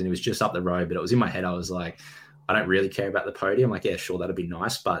 3 Ks, and he was just up the road, but it was in my head. I was like, I don't really care about the podium. Yeah, sure, that'd be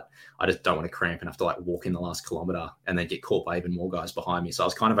nice, but I just don't want to cramp and have to walk in the last kilometer and then get caught by even more guys behind me. So I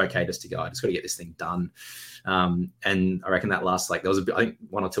was kind of okay just to go. I just got to get this thing done. And I reckon that last, there was I think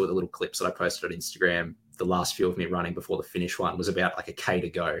 1 or 2 of the little clips that I posted on Instagram, the last few of me running before the finish one was about a K to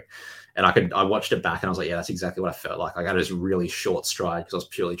go. And I watched it back and I was like, yeah, that's exactly what I felt like. I got this really short stride because I was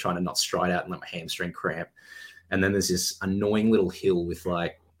purely trying to not stride out and let my hamstring cramp. And then there's this annoying little hill with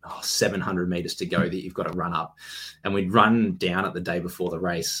 700 meters to go that you've got to run up. And we'd run down it the day before the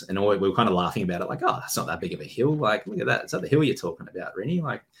race, and we were kind of laughing about it, that's not that big of a hill. Look at that. Is that the hill you're talking about, Rennie?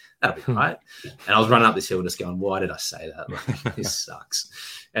 That'll be right. And I was running up this hill just going, why did I say that? This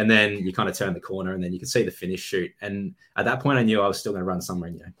sucks. And then you kind of turn the corner and then you can see the finish chute. And at that point I knew I was still going to run somewhere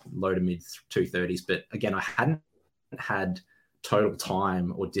in, low to mid 230s. But again, I hadn't had total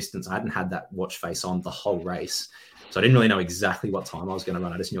time or distance. I hadn't had that watch face on the whole race. So I didn't really know exactly what time I was going to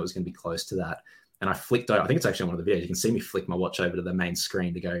run. I just knew it was going to be close to that. And I flicked over. I think it's actually on one of the videos. You can see me flick my watch over to the main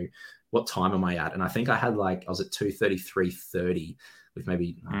screen to go, what time am I at? And I think I had I was at 2:33:30 with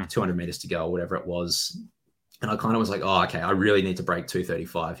maybe 200 meters to go or whatever it was. And I kind of was like, oh, okay, I really need to break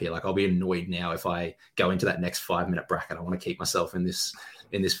 2:35 here. I'll be annoyed now if I go into that next 5-minute bracket. I want to keep myself in this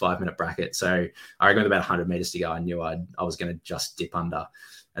 5-minute bracket. So I reckon with about 100 meters to go, I knew I was going to just dip under.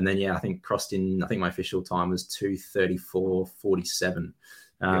 And then, I think crossed in, I think my official time was 2:34:47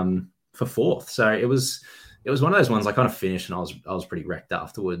 for fourth. So it was one of those ones I kind of finished and I was pretty wrecked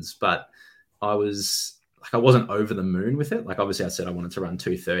afterwards. But I was like I wasn't over the moon with it. Like obviously I said I wanted to run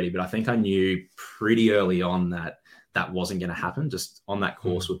 2:30, but I think I knew pretty early on that wasn't going to happen. Just on that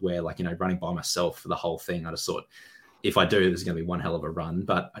course with where like, running by myself for the whole thing, I just thought if I do, there's going to be one hell of a run.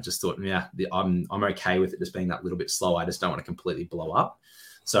 But I just thought, I'm okay with it just being that little bit slow. I just don't want to completely blow up.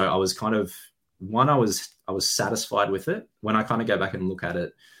 So I was kind of I was satisfied with it. When I kind of go back and look at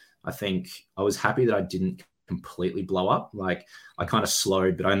it, I think I was happy that I didn't completely blow up. Like I kind of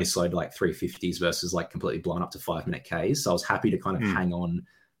slowed, but I only slowed like 350s versus like completely blown up to 5-minute Ks. So I was happy to kind of hang on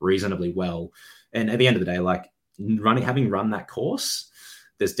reasonably well. And at the end of the day, like having run that course,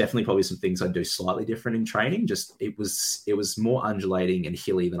 there's definitely probably some things I'd do slightly different in training. Just it was more undulating and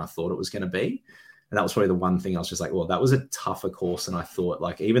hilly than I thought it was going to be. And that was probably the one thing I was just like, well, that was a tougher course than I thought.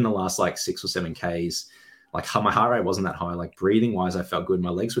 Like even the last like 6 or 7 Ks, like my heart rate wasn't that high. Like breathing wise, I felt good. My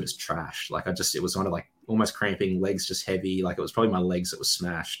legs were just trash. Like it was kind of like almost cramping, legs just heavy. Like it was probably my legs that was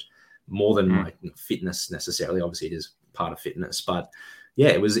smashed more than my fitness necessarily. Obviously it is part of fitness, but yeah,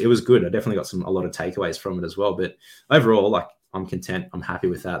 it was good. I definitely got a lot of takeaways from it as well. But overall, like I'm content. I'm happy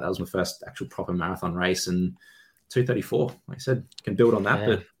with that. That was my first actual proper marathon race, and 2:34. Like I said, can build on that,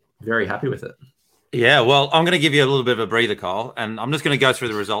 but very happy with it. Yeah, well, I'm going to give you a little bit of a breather, Kyle, and I'm just going to go through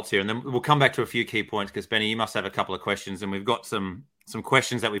the results here, and then we'll come back to a few key points because, Benny, you must have a couple of questions, and we've got some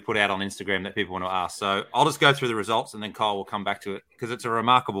questions that we put out on Instagram that people want to ask. So I'll just go through the results, and then Kyle will come back to it because it's a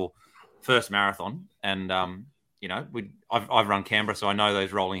remarkable first marathon, and I've run Canberra, so I know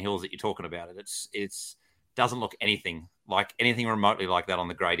those rolling hills that you're talking about. It's doesn't look anything remotely like that on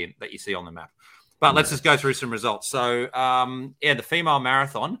the gradient that you see on the map. But let's just go through some results. So the female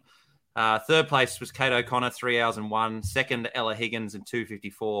marathon. Third place was Kate O'Connor, 3 hours and 1. Second, Ella Higgins in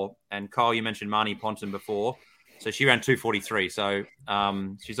 2:54. And Kyle, you mentioned Marnie Ponton before. So she ran 2:43. So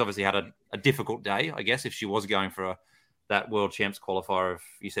she's obviously had a difficult day, I guess, if she was going for that World Champs qualifier of,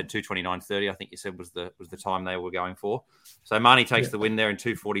 you said 2:29.30, I think you said was the time they were going for. So Marnie takes the win there in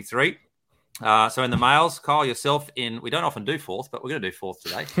 2:43. So in the males, Kyle, yourself we don't often do fourth, but we're going to do fourth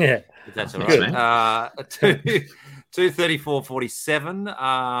today. Yeah. If that's all right.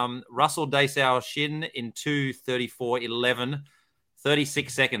 2:34.47. Russell Dessau Shin in 2:34.11,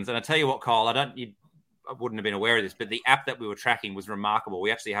 36 seconds. And I tell you what, Kyle, I wouldn't have been aware of this, but the app that we were tracking was remarkable.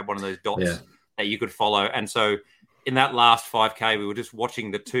 We actually had one of those dots that you could follow. And so in that last 5K, we were just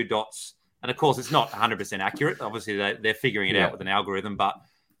watching the 2 dots. And of course, it's not 100% accurate. Obviously, they're figuring it out with an algorithm, but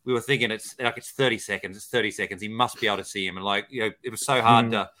we were thinking it's 30 seconds. It's 30 seconds. He must be able to see him. And it was so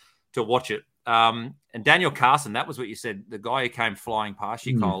hard to watch it. And Daniel Carson, that was what you said, the guy who came flying past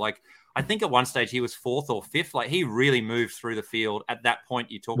you, Kyle. Like, I think at one stage he was 4th or 5th. Like, he really moved through the field at that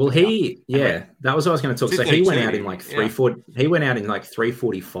point you talked about. Well, that was what I was going to talk. So he went out in like 3:40. He went out in like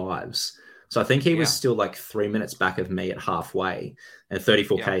 3:45s. So I think he was still like 3 minutes back of me at halfway, and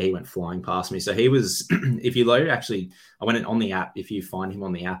 34K he went flying past me. So he was, if you load, actually, I went on the app. If you find him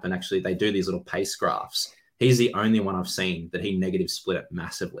on the app, and actually they do these little pace graphs. He's the only one I've seen that he negative split it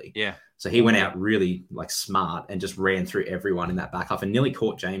massively. Yeah. So he went out really like smart and just ran through everyone in that back half and nearly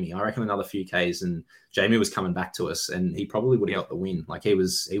caught Jamie. I reckon another few Ks and Jamie was coming back to us and he probably would have got the win. Like he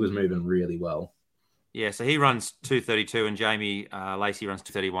was moving really well. Yeah, so he runs 2:32 and Jamie Lacey runs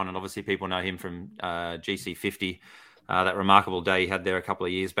 2:31, and obviously people know him from GC50, that remarkable day he had there a couple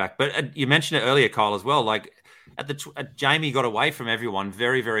of years back. But you mentioned it earlier, Kyle, as well. Like Jamie got away from everyone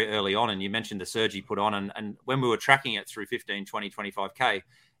very, very early on, and you mentioned the surge he put on. And when we were tracking it through 15, 20, 25K,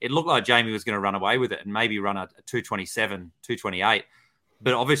 it looked like Jamie was going to run away with it and maybe run a 2:27, 2:28.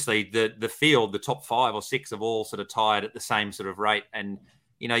 But obviously the field, the top 5 or 6 have all sort of tied at the same sort of rate, and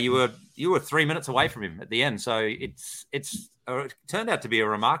you were 3 minutes away from him at the end. So it turned out to be a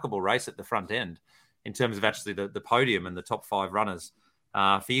remarkable race at the front end in terms of actually the podium and the top 5 runners.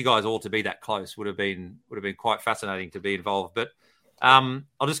 For you guys all to be that close would have been quite fascinating to be involved. But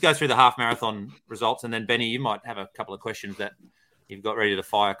I'll just go through the half marathon results, and then Benny, you might have a couple of questions that you've got ready to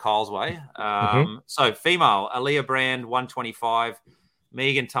fire Kyle's way. So female, Aaliyah Brand 1:25,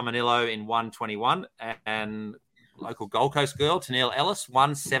 Megan Tamanillo in 1:21, and local Gold Coast girl Tennille Ellis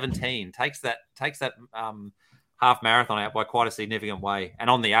 1:17 takes that half marathon out by quite a significant way. And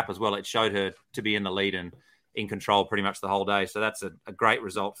on the app as well, it showed her to be in the lead and in control pretty much the whole day. So that's a great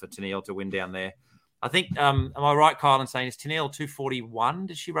result for Tennille to win down there. I think, am I right, Kyle, in saying is Tennille 2:41?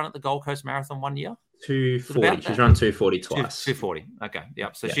 Did she run at the Gold Coast Marathon one year? 2:40. She's run 2:40 twice. 2:40. Okay.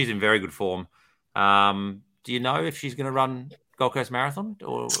 Yep. So she's in very good form. Do you know if she's going to run Gold Coast Marathon,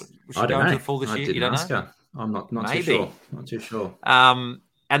 or was she going to the full this year? You don't know? I'm not too sure. Not too sure.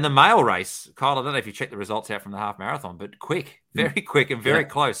 And the male race, Kyle, I don't know if you checked the results out from the half marathon, but very quick and very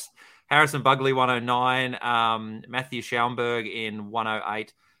close. Harrison Bugley 1:09, Matthew Schaumburg in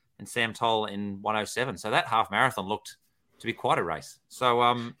 1:08, and Sam Toll in 1:07. So that half marathon looked to be quite a race.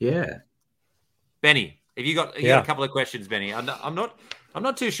 So yeah, Benny, have you got a couple of questions, Benny? I'm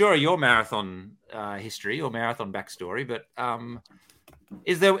not too sure of your marathon history or marathon backstory, but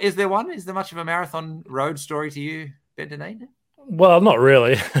is there one? Is there much of a marathon road story to you, Ben Dineen? Well, not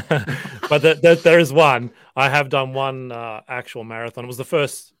really, but there is one. I have done one actual marathon. It was the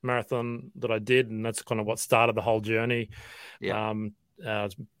first marathon that I did, and that's kind of what started the whole journey. Yeah.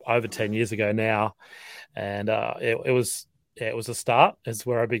 Over 10 years ago now, and it was a start. It's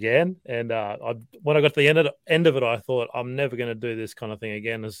where I began, and when I got to the end of it, I thought I'm never going to do this kind of thing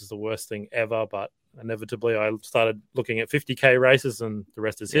again. This is the worst thing ever. But inevitably, I started looking at 50K races, and the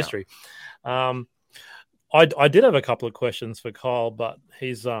rest is history. I did have a couple of questions for Kyle, but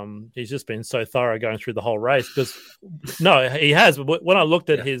he's just been so thorough going through the whole race. Because no, he has. But when I looked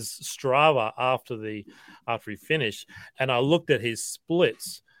at his Strava after he finished, and I looked at his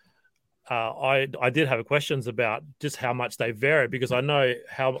splits, I did have questions about just how much they vary, because I know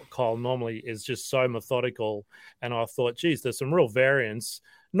how Kyle normally is just so methodical, and I thought, geez, there's some real variance.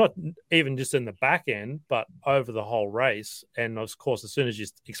 Not even just in the back end, but over the whole race. And of course, as soon as you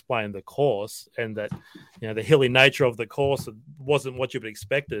explained the course and that, the hilly nature of the course wasn't what you would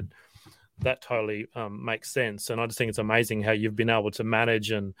expected, that totally makes sense. And I just think it's amazing how you've been able to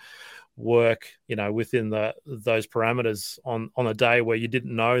manage and work, within those parameters on a day where you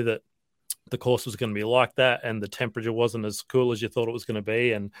didn't know that the course was going to be like that and the temperature wasn't as cool as you thought it was going to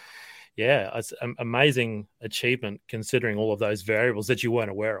be. And yeah, it's an amazing achievement considering all of those variables that you weren't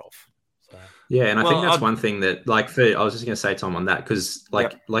aware of. So. Yeah, and I think that's one thing that, I was just going to say, Tom, on that, because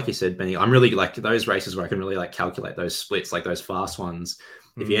like you said, Benny, I'm really like those races where I can really calculate those splits, like those fast ones.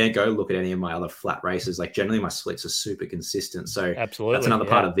 If you go look at any of my other flat races, generally my splits are super consistent. So absolutely, that's another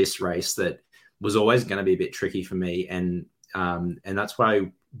part of this race that was always going to be a bit tricky for me, and that's why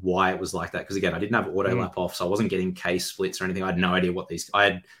it was like that. Because again, I didn't have auto lap off, so I wasn't getting K splits or anything. I had no idea what these.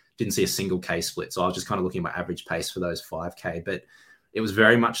 Didn't see a single K split. So I was just kind of looking at my average pace for those 5K. But it was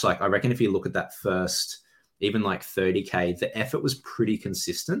very much I reckon if you look at that first, even 30K, the effort was pretty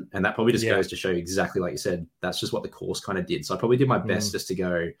consistent. And that probably just goes to show you exactly like you said, that's just what the course kind of did. So I probably did my best just to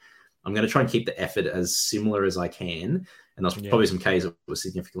go, I'm going to try and keep the effort as similar as I can. And there's probably some Ks that were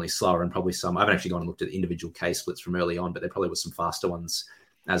significantly slower, and probably some, I haven't actually gone and looked at the individual K splits from early on, but there probably was some faster ones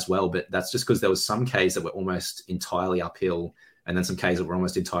as well. But that's just because there was some Ks that were almost entirely uphill, and then some Ks that were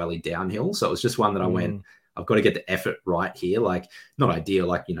almost entirely downhill. So it was just one that I went, I've got to get the effort right here. Not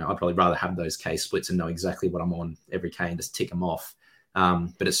ideal. I'd probably rather have those K splits and know exactly what I'm on every K and just tick them off.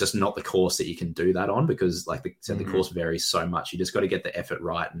 But it's just not the course that you can do that on, because like I said, the course varies so much. You just got to get the effort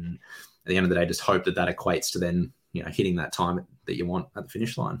right. And at the end of the day, just hope that equates to then, hitting that time that you want at the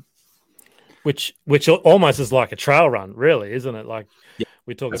finish line. Which almost is like a trail run, really, isn't it?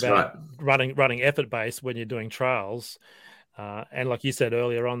 We talk about running effort based when you're doing trails. And like you said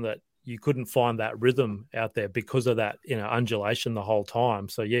earlier on, that you couldn't find that rhythm out there because of that, undulation the whole time.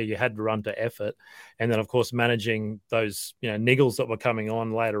 So yeah, you had to run to effort. And then of course, managing those, niggles that were coming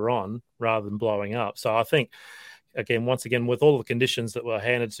on later on rather than blowing up. So I think, once again, with all the conditions that were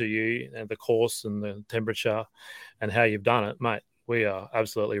handed to you and the course and the temperature and how you've done it, mate, we are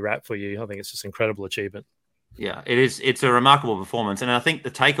absolutely wrapped for you. I think it's just an incredible achievement. Yeah, it is. It's a remarkable performance. And I think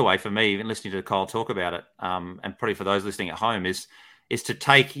the takeaway for me, even listening to Kyle talk about it, and probably for those listening at home, is to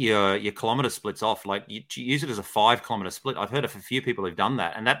take your kilometer splits off. You use it as a 5 kilometer split. I've heard of a few people who've done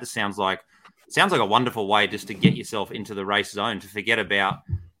that. And that just sounds like a wonderful way just to get yourself into the race zone, to forget about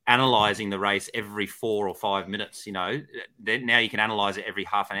analyzing the race every 4 or 5 minutes. Then now you can analyze it every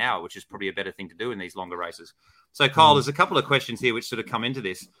half an hour, which is probably a better thing to do in these longer races. So Kyle, there's a couple of questions here which sort of come into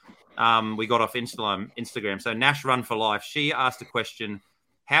this. We got off Instagram. So Nash Run for Life, she asked a question: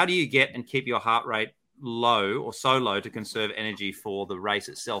 how do you get and keep your heart rate low or so low to conserve energy for the race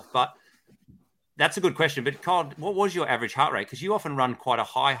itself? But that's a good question. But Kyle, what was your average heart rate? Because you often run quite a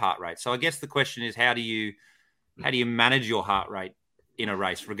high heart rate. So I guess the question is, how do you manage your heart rate in a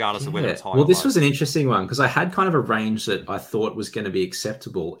race, regardless of whether it's high or low? Well, this was an interesting one because I had kind of a range that I thought was going to be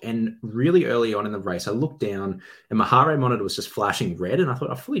acceptable. And really early on in the race, I looked down and my heart rate monitor was just flashing red. And I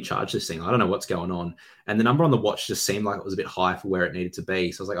thought, I fully charged this thing. I don't know what's going on. And the number on the watch just seemed like it was a bit high for where it needed to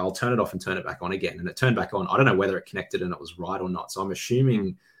be. So I was like, I'll turn it off and turn it back on again. And it turned back on. I don't know whether it connected and it was right or not. So I'm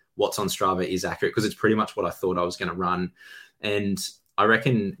assuming what's on Strava is accurate because it's pretty much what I thought I was going to run. And I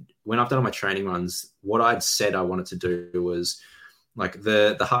reckon when I've done all my training runs, what I'd said I wanted to do was, like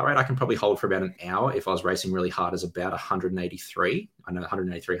the heart rate I can probably hold for about an hour if I was racing really hard is about 183. I know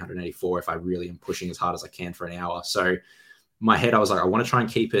 183, 184 if I really am pushing as hard as I can for an hour. So my head, I was like, I want to try and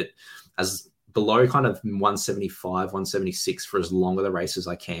keep it as below kind of 175, 176 for as long of the race as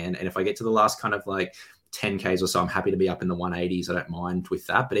I can. And if I get to the last kind of like 10Ks or so, I'm happy to be up in the 180s. I don't mind with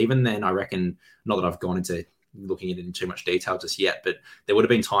that. But even then, I reckon, not that I've gone into looking at it in too much detail just yet, but there would have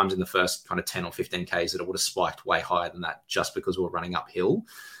been times in the first kind of 10 or 15Ks that it would have spiked way higher than that just because we were running uphill.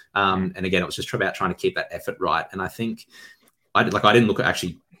 And again, it was just about trying to keep that effort right. And I think I didn't look at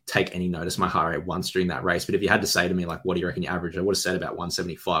actually take any notice of my heart rate once during that race. But if you had to say to me, like, what do you reckon your average? I would have said about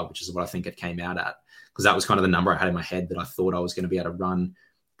 175, which is what I think it came out at, because that was kind of the number I had in my head that I thought I was going to be able to run.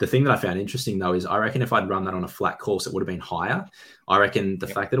 The thing that I found interesting, though, is I reckon if I'd run that on a flat course, it would have been higher. I reckon the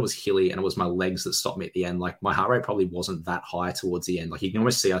fact that it was hilly and it was my legs that stopped me at the end, like my heart rate probably wasn't that high towards the end. Like you can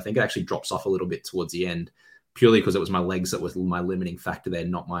almost see, I think it actually drops off a little bit towards the end, purely because it was my legs that was my limiting factor there,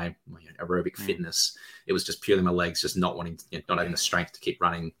 not my aerobic fitness. It was just purely my legs just not wanting, not having the strength to keep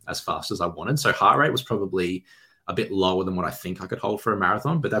running as fast as I wanted. So heart rate was probably a bit lower than what I think I could hold for a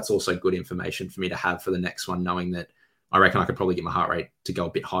marathon, but that's also good information for me to have for the next one, knowing that I reckon I could probably get my heart rate to go a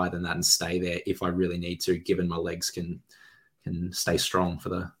bit higher than that and stay there if I really need to, given my legs can stay strong for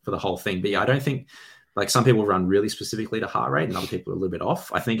the whole thing. But yeah, I don't think, like, some people run really specifically to heart rate and other people are a little bit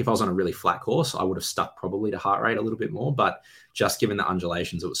off. I think if I was on a really flat course, I would have stuck probably to heart rate a little bit more, but just given the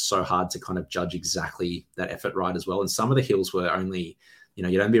undulations, it was so hard to kind of judge exactly that effort right as well. And some of the hills were only,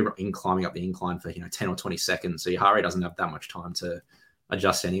 you'd only be climbing up the incline for, 10 or 20 seconds. So your heart rate doesn't have that much time to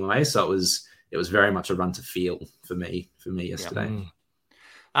adjust anyway. So it was very much a run to feel for me yesterday.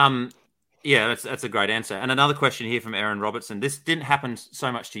 Yeah, that's a great answer. And another question here from Aaron Robertson. This didn't happen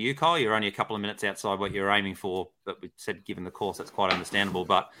so much to you, Kyle. You're only a couple of minutes outside what you're aiming for, but we said given the course, that's quite understandable.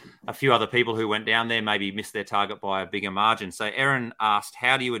 But a few other people who went down there maybe missed their target by a bigger margin. So Aaron asked,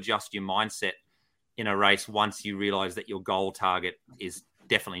 how do you adjust your mindset in a race once you realize that your goal target is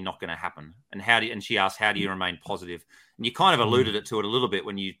definitely not going to happen? And she asked, how do you remain positive? And you kind of alluded to it a little bit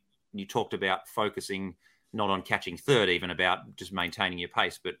when you talked about focusing not on catching third, even about just maintaining your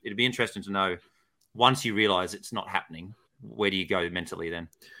pace. But it'd be interesting to know, once you realize it's not happening, where do you go mentally then?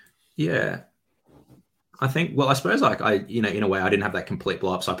 Yeah. I think, well, I suppose like in a way I didn't have that complete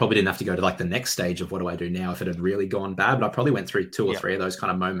blow up. So I probably didn't have to go to like the next stage of what do I do now if it had really gone bad, but I probably went through two or three of those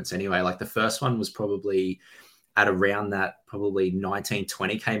kind of moments anyway. Like the first one was probably at around that probably 19,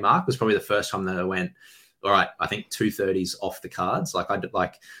 20K mark was probably the first time that I went, all right, I think 230's off the cards. Like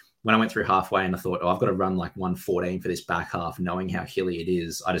when I went through halfway and I thought, I've got to run like 114 for this back half, knowing how hilly it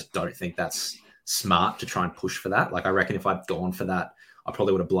is, I just don't think that's smart to try and push for that. Like I reckon if I'd gone for that, I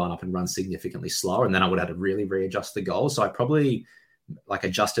probably would have blown up and run significantly slower, and then I would have had to really readjust the goals. So I probably like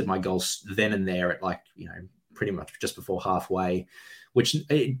adjusted my goals then and there at like, pretty much just before halfway, which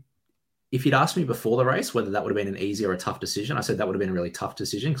if you'd asked me before the race whether that would have been an easy or a tough decision, I said that would have been a really tough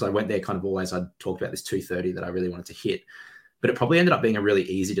decision because I went there kind of always, I talked about this 230 that I really wanted to hit. But it probably ended up being a really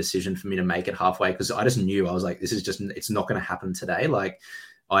easy decision for me to make it halfway because I just knew, I was like, this is just, it's not going to happen today. Like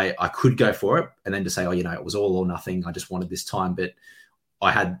I could go for it and then to say, it was all or nothing. I just wanted this time. But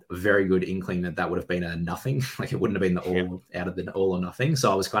I had a very good inkling that would have been a nothing. Like it wouldn't have been the all out of the all or nothing.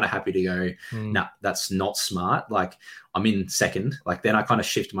 So I was kind of happy to go, nah, that's not smart. Like I'm in second. Like then I kind of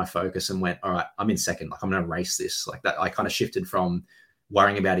shifted my focus and went, all right, I'm in second. Like I'm going to race this. Like that. I kind of shifted from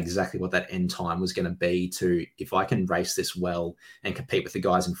worrying about exactly what that end time was going to be to, if I can race this well and compete with the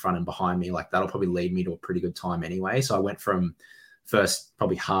guys in front and behind me, like that'll probably lead me to a pretty good time anyway. So I went from first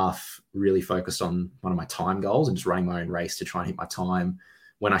probably half really focused on one of my time goals and just running my own race to try and hit my time.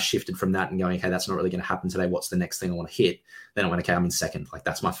 When I shifted from that and going, okay, that's not really going to happen today, what's the next thing I want to hit? Then I went, okay, I'm in second. Like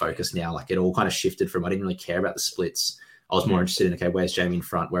that's my focus now. Like it all kind of shifted from, I didn't really care about the splits. I was more interested in, okay, where's Jamie in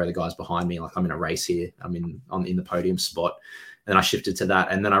front? Where are the guys behind me? Like I'm in a race here. I'm in the podium spot. And then I shifted to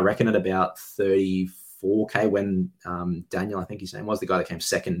that. And then I reckon at about 34K when Daniel, I think his name was, the guy that came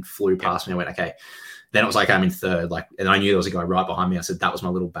second, flew past me. I went, okay. Then it was like, I'm in third. Like, and I knew there was a guy right behind me. I said, that was my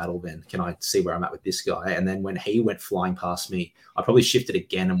little battle then. Can I see where I'm at with this guy? And then when he went flying past me, I probably shifted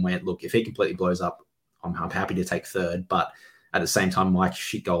again and went, look, if he completely blows up, I'm happy to take third. But at the same time, my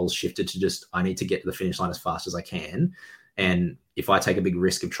goals shifted to just, I need to get to the finish line as fast as I can. And if I take a big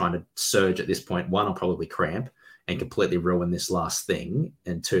risk of trying to surge at this point, one, I'll probably cramp and completely ruin this last thing.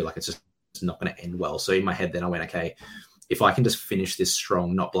 And two, like it's just not going to end well. So in my head, then I went, okay, if I can just finish this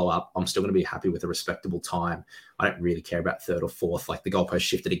strong, not blow up, I'm still going to be happy with a respectable time. I don't really care about third or fourth. Like the goalpost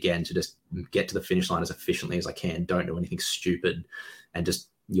shifted again to just get to the finish line as efficiently as I can. Don't do anything stupid and just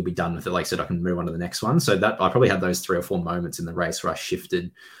you'll be done with it. Like I said, I can move on to the next one. So that I probably had those 3 or 4 moments in the race where I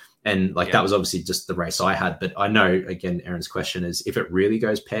shifted. And that was obviously just the race I had. But I know, again, Aaron's question is if it really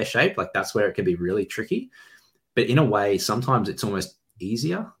goes pear-shaped, like that's where it can be really tricky. But in a way, sometimes it's almost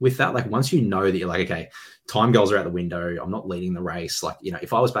easier with that. Like once you know that you're like, okay, time goals are out the window, I'm not leading the race. Like,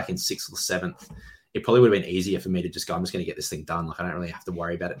 if I was back in 6th or 7th, it probably would have been easier for me to just go, I'm just going to get this thing done. Like I don't really have to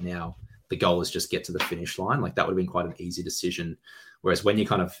worry about it now. The goal is just get to the finish line. Like that would have been quite an easy decision. Whereas when you're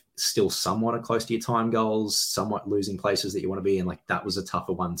kind of still somewhat close to your time goals, somewhat losing places that you want to be in, like that was a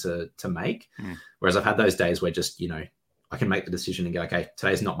tougher one to make. Whereas I've had those days where just, I can make the decision and go, okay,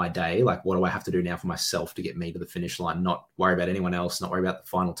 today's not my day. Like, what do I have to do now for myself to get me to the finish line? Not worry about anyone else, not worry about the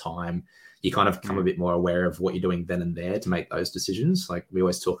final time. You kind of become a bit more aware of what you're doing then and there to make those decisions. Like we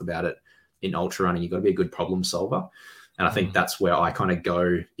always talk about it in ultra running, you've got to be a good problem solver. And I think that's where I kind of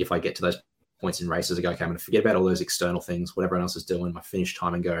go if I get to those points in races. I go, okay, I'm going to forget about all those external things, what everyone else is doing, my finish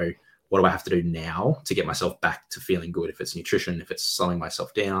time, and go, what do I have to do now to get myself back to feeling good? If it's nutrition, if it's slowing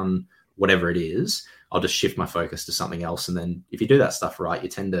myself down, whatever it is, I'll just shift my focus to something else. And then if you do that stuff right, you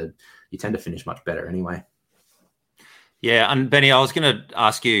tend to finish much better anyway. Yeah, and Benny, I was going to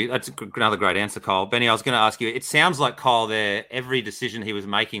ask you, that's another great answer, Kyle. Benny, I was going to ask you, it sounds like Kyle there, every decision he was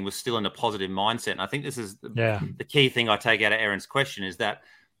making was still in a positive mindset. And I think this is the key thing I take out of Aaron's question is that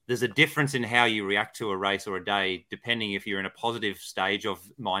there's a difference in how you react to a race or a day, depending if you're in a positive stage of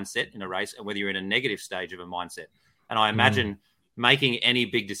mindset in a race and whether you're in a negative stage of a mindset. And I imagine making any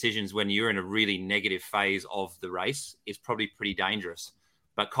big decisions when you're in a really negative phase of the race is probably pretty dangerous.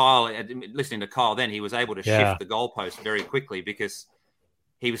 But Kyle, listening to Kyle then, he was able to shift the goalpost very quickly because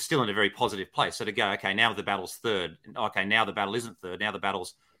he was still in a very positive place. So to go, okay, now the battle's third. Okay, now the battle isn't third. Now the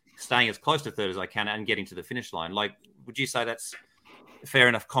battle's staying as close to third as I can and getting to the finish line. Like, would you say that's a fair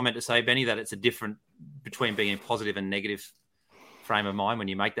enough comment to say, Benny, that it's a different between being in positive and negative frame of mind when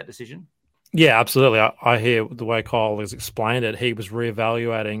you make that decision? Yeah, absolutely. I hear the way Kyle has explained it. He was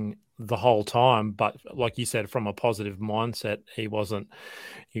reevaluating the whole time, but like you said, from a positive mindset, he wasn't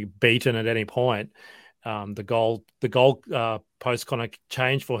beaten at any point. The goal post kind of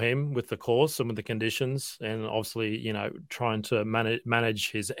changed for him with the course and with the conditions, and obviously, trying to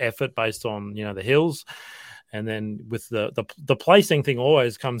manage his effort based on the hills. And then with the placing thing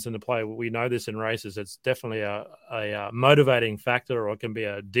always comes into play. We know this in races. It's definitely a motivating factor, or it can be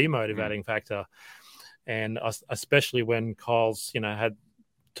a demotivating factor. And especially when Kyle's, had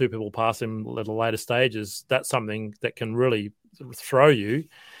two people pass him at the later stages, that's something that can really throw you.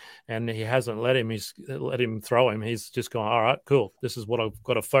 And he hasn't let him throw him. He's just gone, all right, cool. This is what I've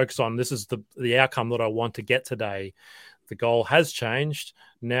got to focus on. This is the outcome that I want to get today. The goal has changed.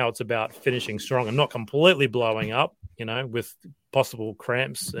 Now it's about finishing strong and not completely blowing up, with possible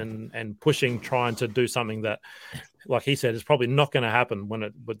cramps and pushing, trying to do something that, like he said, is probably not going to happen when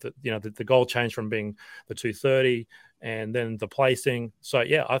the goal changed from being the 2:30 and then the placing. So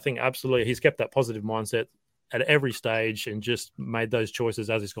yeah, I think absolutely he's kept that positive mindset at every stage and just made those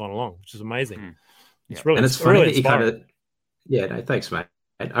choices as he's gone along, which is amazing. It's really, and it's funny really that you thanks, mate.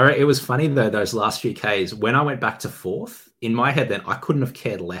 All right, it was funny though, those last few Ks, when I went back to 4th, in my head then, I couldn't have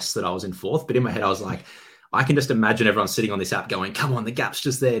cared less that I was in 4th, but in my head I was like, I can just imagine everyone sitting on this app going, come on, the gap's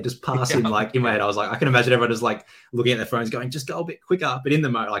just there, just pass him. Like in my head, I was like, I can imagine everyone just like looking at their phones going, just go a bit quicker. But in the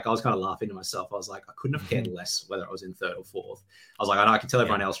moment, like I was kind of laughing to myself. I was like, I couldn't have cared less whether I was in 3rd or 4th. I was like, I know I can tell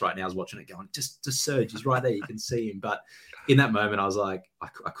everyone else right now is watching it going, just Serge, he's right there, you can see him. But in that moment, I was like,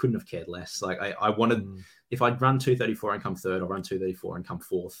 I couldn't have cared less. Like I wanted, if I'd run 2:34 and come 3rd, or run 2:34 and come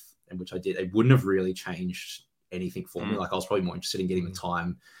 4th, and which I did, it wouldn't have really changed anything for me. Like I was probably more interested in getting the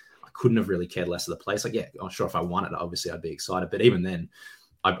time. I couldn't have really cared less of the place. Like, yeah, I'm sure if I won it, obviously I'd be excited. But even then,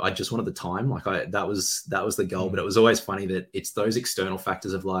 I just wanted the time. Like that was the goal. But it was always funny that it's those external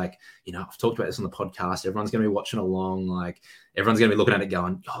factors of like, I've talked about this on the podcast. Everyone's going to be watching along. Like everyone's going to be looking at it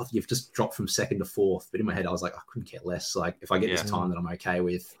going, oh, you've just dropped from 2nd to 4th. But in my head, I was like, I couldn't care less. Like if I get this time that I'm okay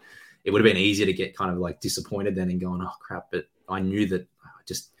with, it would have been easier to get kind of like disappointed then and going, oh crap. But I knew that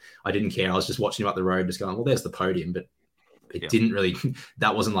I didn't care. I was just watching him up the road, just going, well, there's the podium. But it didn't really,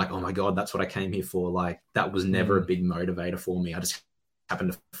 that wasn't like, oh my God, that's what I came here for. Like that was never a big motivator for me. I just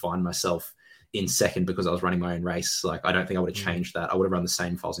happened to find myself in 2nd because I was running my own race. Like, I don't think I would have changed that. I would have run the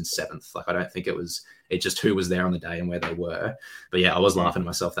same if I was in 7th. Like, I don't think it's just who was there on the day and where they were. But yeah, I was laughing to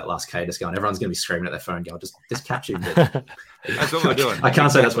myself that last K, just going, everyone's going to be screaming at their phone, going, just catch him. But that's what we're doing. I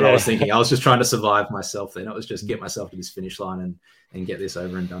can't say that's what I was thinking. I was just trying to survive myself then. It was just get myself to this finish line and get this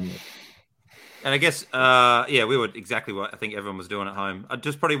over and done with. And I guess, we were exactly what I think everyone was doing at home.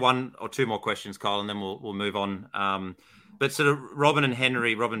 Just probably one or two more questions, Kyle, and then we'll move on. But sort of Robin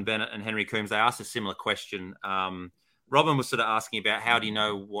Bennett and Henry Coombs, they asked a similar question. Robin was sort of asking about how do you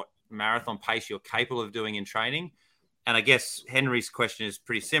know what marathon pace you're capable of doing in training? And I guess Henry's question is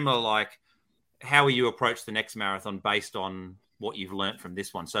pretty similar, like how will you approach the next marathon based on what you've learnt from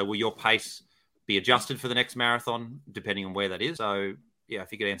this one? So will your pace be adjusted for the next marathon, depending on where that is? So yeah,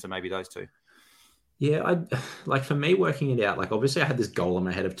 if you could answer maybe those two. Yeah, for me working it out, like obviously I had this goal in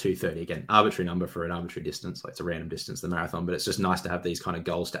my head of 2:30, again, arbitrary number for an arbitrary distance, like it's a random distance, the marathon, but it's just nice to have these kind of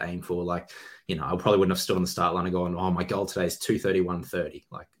goals to aim for. Like, I probably wouldn't have stood on the start line and gone, oh, my goal today is 2:30, 1:30.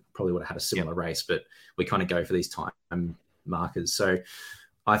 Like probably would have had a similar race, but we kind of go for these time markers. So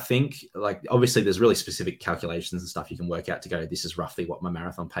I think like, obviously there's really specific calculations and stuff you can work out to go, this is roughly what my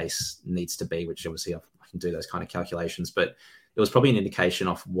marathon pace needs to be, which obviously I can do those kind of calculations, but it was probably an indication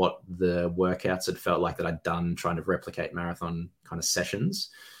of what the workouts had felt like that I'd done trying to replicate marathon kind of sessions,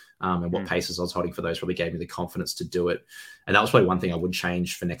 and what paces I was holding for those probably gave me the confidence to do it. And that was probably one thing I would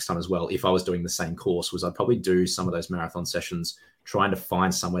change for next time as well. If I was doing the same course, was I'd probably do some of those marathon sessions trying to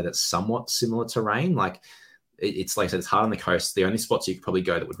find somewhere that's somewhat similar terrain. Like it's like I said, it's hard on the coast. The only spots you could probably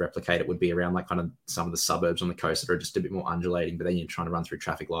go that would replicate it would be around like kind of some of the suburbs on the coast that are just a bit more undulating, but then you're trying to run through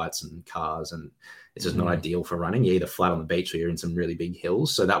traffic lights and cars, and it's just not ideal for running. You're either flat on the beach or you're in some really big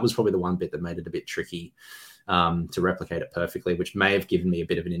hills. So that was probably the one bit that made it a bit tricky to replicate it perfectly, which may have given me a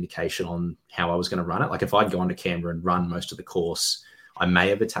bit of an indication on how I was going to run it. Like if I'd gone to Canberra and run most of the course, I may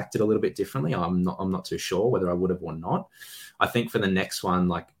have attacked it a little bit differently. I'm not too sure whether I would have or not. I think for the next one,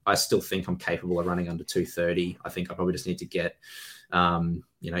 like I still think I'm capable of running under 2:30. I think I probably just need to get, in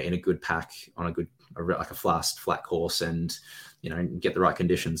a good pack on like a flat course and, get the right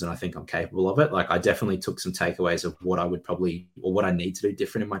conditions. And I think I'm capable of it. Like I definitely took some takeaways of what I would probably, or what I need to do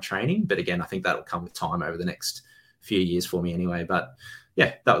different in my training. But again, I think that'll come with time over the next few years for me anyway. But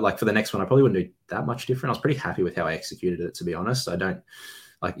yeah, that like for the next one, I probably wouldn't do that much different. I was pretty happy with how I executed it, to be honest. I don't,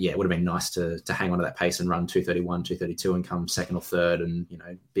 it would have been nice to hang on to that pace and run 2:31, 2:32 and come second or third and,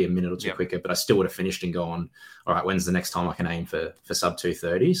 be a minute or two quicker, but I still would have finished and gone, all right, when's the next time I can aim for sub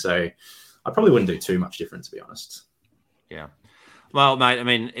 2:30? So I probably wouldn't do too much different, to be honest. Yeah. Well, mate, I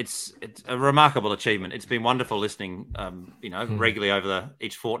mean, it's a remarkable achievement. It's been wonderful listening, regularly over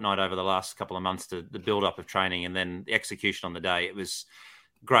each fortnight over the last couple of months to the build-up of training and then the execution on the day. It was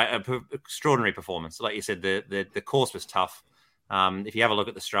great, extraordinary performance. Like you said, the course was tough. If you have a look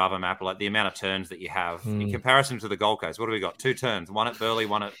at the Strava map, like the amount of turns that you have in comparison to the Gold Coast, what do we got? 2 turns, one at Burleigh,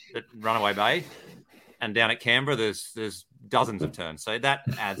 one at Runaway Bay, and down at Canberra, there's dozens of turns. So that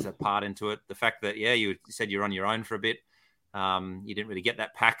adds a part into it. The fact that, you said you're on your own for a bit. You didn't really get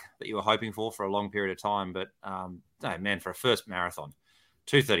that pack that you were hoping for a long period of time. But, for a first marathon,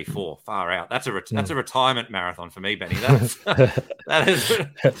 2:34, far out. That's a retirement marathon for me, Benny. That is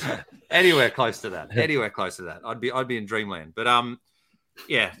anywhere close to that. I'd be in dreamland. But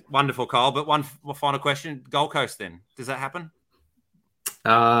wonderful, Kyle. But one final question: Gold Coast, then does that happen?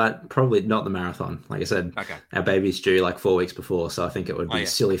 Probably not the marathon. Like I said, Our baby's due like 4 weeks before, so I think it would be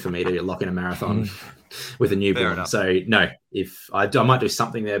silly for me to lock in a marathon with a newborn. So no, if I might do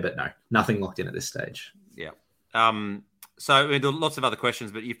something there, but no, nothing locked in at this stage. Yeah. So there are lots of other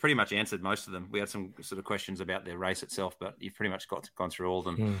questions, but you've pretty much answered most of them. We had some sort of questions about the race itself, but you've pretty much gone through all of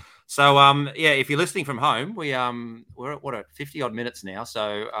them. So, if you're listening from home, we're at 50 odd minutes now.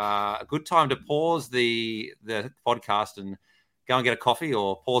 So a good time to pause the podcast and go and get a coffee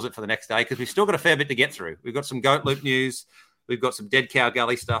or pause it for the next day, because we've still got a fair bit to get through. We've got some Goat Loop news. We've got some Dead Cow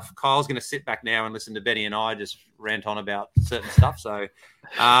Gully stuff. Kyle's going to sit back now and listen to Benny and I just rant on about certain stuff. So,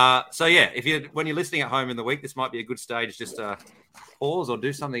 when you're listening at home in the week, this might be a good stage just to pause or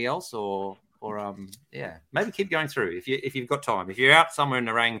do something else, or maybe keep going through if you've got time. If you're out somewhere in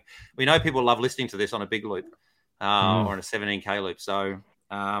Nerang, we know people love listening to this on a big loop or on a 17K loop. So,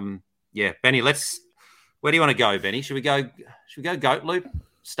 Benny, where do you want to go, Benny? Should we go Goat Loop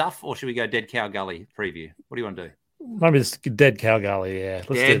stuff, or should we go Dead Cow Gully preview? What do you want to do? Maybe it's Dead Cow Gully, yeah.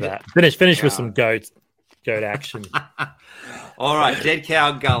 Let's do that. Finish with some goat action. All right, Dead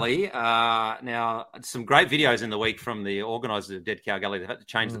Cow Gully. Now, some great videos in the week from the organisers of Dead Cow Gully. They've had to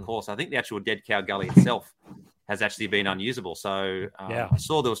change the course. I think the actual Dead Cow Gully itself has actually been unusable. So I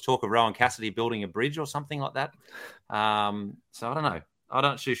saw there was talk of Rowan Cassidy building a bridge or something like that. So I don't know. I'm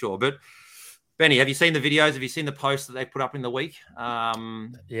not too sure. But Benny, have you seen the videos? Have you seen the posts that they put up in the week? The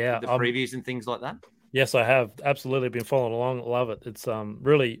previews and things like that? Yes, I have. Absolutely been following along. Love it. It's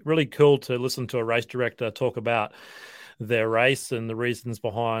really, really cool to listen to a race director talk about their race and the reasons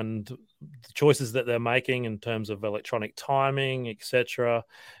behind the choices that they're making in terms of electronic timing, etc.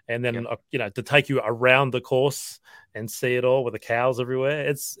 And then, to take you around the course and see it all with the cows everywhere.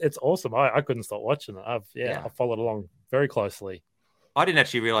 It's awesome. I couldn't stop watching it. I followed along very closely. I didn't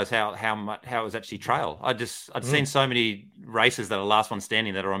actually realize how it was actually trail. I'd seen so many races that are last one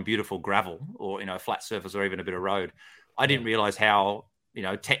standing that are on beautiful gravel or flat surface or even a bit of road. I didn't realize how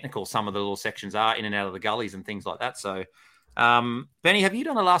technical some of the little sections are in and out of the gullies and things like that. So, Benny, have you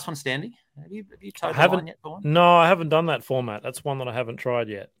done a last one standing? Have you towed the line yet, Vaughan? No, I haven't done that format. That's one that I haven't tried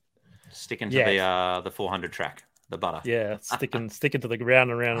yet. Sticking to the 400 track, the butter. Yeah, sticking to the ground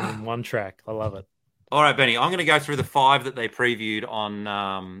and around in one track. I love it. All right, Benny, I'm going to go through the 5 that they previewed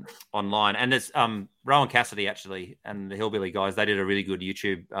on online. And there's Rowan Cassidy, actually, and the Hillbilly guys, they did a really good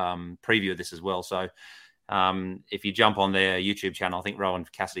YouTube preview of this as well. So if you jump on their YouTube channel, I think Rowan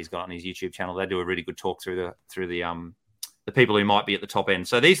Cassidy's got it on his YouTube channel. They do a really good talk through the people who might be at the top end.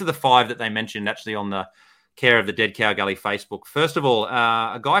 So these are the 5 that they mentioned actually on the Care of the Dead Cow Gully Facebook. First of all,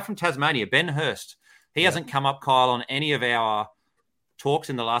 a guy from Tasmania, Ben Hurst. He hasn't come up, Kyle, on any of our talks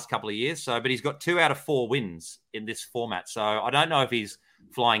in the last couple of years. But he's got 2 out of 4 wins in this format. So I don't know if he's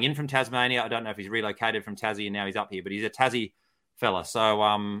flying in from Tasmania. I don't know if he's relocated from Tassie and now he's up here, but he's a Tassie fella.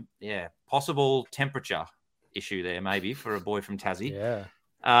 So possible temperature issue there maybe for a boy from Tassie. Yeah.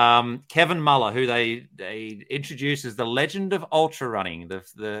 Kevin Muller, who they introduced as the legend of ultra running,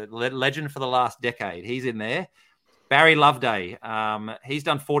 the legend for the last decade. He's in there. Barry Loveday, he's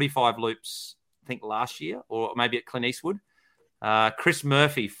done 45 loops, I think, last year, or maybe at Clint Eastwood. Chris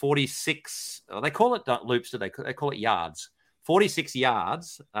Murphy, 46. They call it loops, do they? They call it yards. 46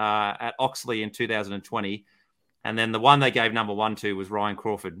 yards at Oxley in 2020. And then the one they gave number 1 to was Ryan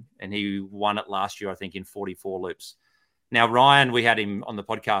Crawford, and he won it last year, I think, in 44 loops. Now, Ryan, we had him on the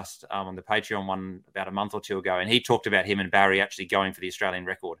podcast, on the Patreon one about a month or 2 ago, and he talked about him and Barry actually going for the Australian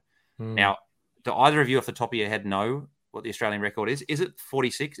record. Now, do either of you off the top of your head know what the Australian record is? Is it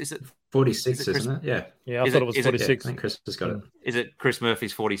 46? Is it 46, isn't it? Yeah. Yeah, I thought it was 46. I think Chris has got it. Is it Chris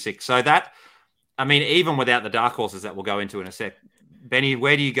Murphy's 46? So that, I mean, even without the dark horses that we'll go into in a sec, Benny,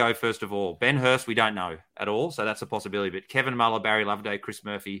 where do you go first of all? Ben Hurst, we don't know at all, so that's a possibility. But Kevin Muller, Barry Loveday, Chris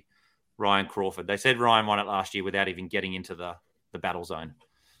Murphy, Ryan Crawford. They said Ryan won it last year without even getting into the battle zone.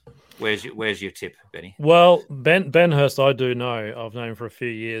 Where's your tip, Benny? Well, Ben Hurst, I do know. I've known him for a few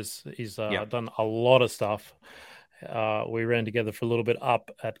years. He's done a lot of stuff. We ran together for a little bit up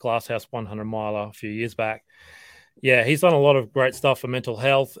at Glasshouse 100 miler a few years back. Yeah, he's done a lot of great stuff for mental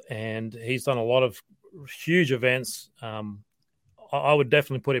health, and he's done a lot of huge events. I would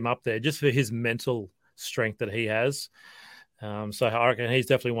definitely put him up there just for his mental strength that he has. So I reckon he's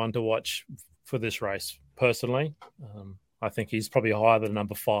definitely one to watch for this race, personally. I think he's probably higher than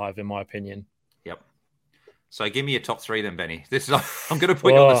number 5, in my opinion. Yep. So give me your top 3 then, Benny. I'm going to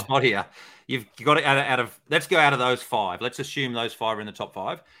put you on the spot here. You've got it out of. Let's go out of those 5. Let's assume those 5 are in the top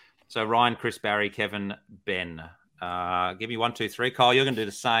 5. So Ryan, Chris, Barry, Kevin, Ben. Give me 1, 2, 3. Kyle, you're going to do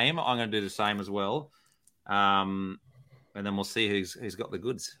the same. I'm going to do the same as well. And then we'll see who's got the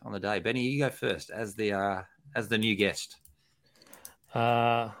goods on the day. Benny, you go first as the new guest.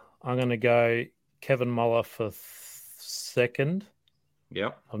 I'm going to go Kevin Muller for second.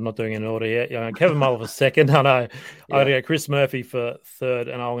 Yep. I'm not doing an order yet. Yeah, Kevin Muller for second. I know. I'm going to go Chris Murphy for third,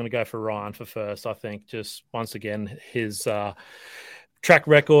 and I'm going to go for Ryan for first. I think just once again his track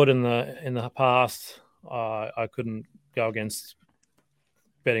record in the past, I couldn't go against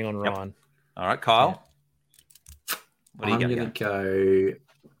betting on Ryan. All right, Kyle. What are you going to go?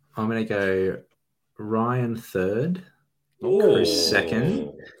 I'm going to go Ryan third,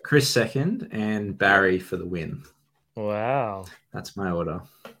 Chris second, and Barry for the win. Wow. That's my order.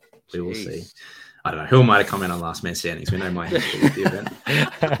 We will see. I don't know. Who am I to comment on last man standings? We know my history with the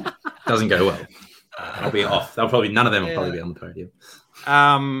event. Doesn't go well. I'll be off. None of them will probably be on the podium.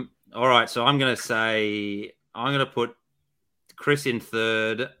 All right. So I'm going to put Chris in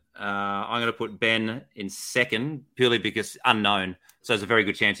third. I'm going to put Ben in second purely because unknown. So there's a very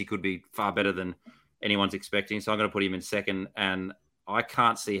good chance he could be far better than anyone's expecting. So I'm going to put him in second. And I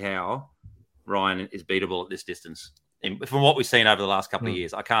can't see how Ryan is beatable at this distance. From what we've seen over the last couple of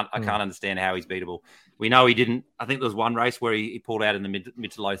years, I can't understand how he's beatable. We know he didn't. I think there was one race where he pulled out in the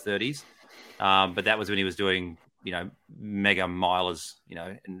mid to low 30s, but that was when he was doing mega milers,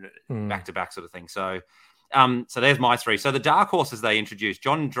 back to back sort of thing. So there's my 3. So the dark horses they introduced,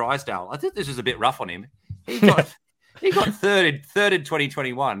 John Drysdale. I think this was a bit rough on him. He got third in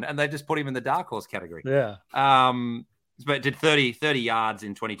 2021, and they just put him in the dark horse category. Yeah. But did 30 yards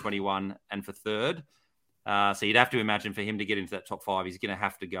in 2021 and for third. So you'd have to imagine for him to get into that top 5, he's going to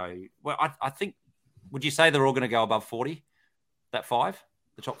have to go. Well, I think, would you say they're all going to go above 40? That 5,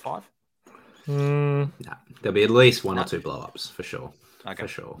 the top 5? No, there'll be at least 1 or 2 blow-ups for sure. Okay. For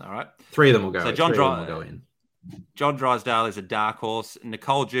sure. All right. 3 of them will go. So John will go in. John Drysdale is a dark horse.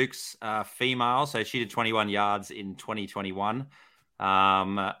 Nicole Dukes, female, so she did 21 yards in 2021.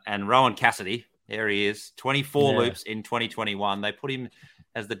 And Rowan Cassidy, there he is, 24 loops in 2021. They put him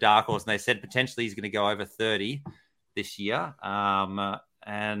as the dark horse, and they said potentially he's going to go over 30 this year. And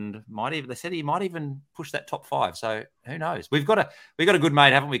and they said he might even push that top 5. So who knows? We've got a good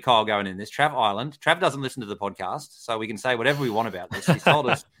mate, haven't we, Kyle, going in this? Trav Ireland. Trav doesn't listen to the podcast, so we can say whatever we want about this. He's told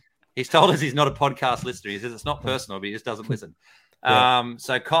us he's not a podcast listener. He says it's not personal, but he just doesn't listen. Yeah.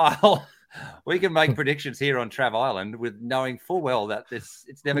 So Kyle, we can make predictions here on Trav Ireland with knowing full well that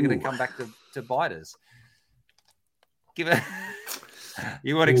it's never going to come back to bite us.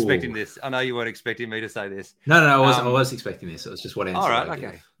 You weren't expecting this. I know you weren't expecting me to say this. No, I was expecting this. It was just what answer. All right,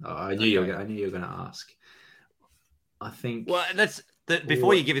 okay. I knew you were going to ask. I think. Well,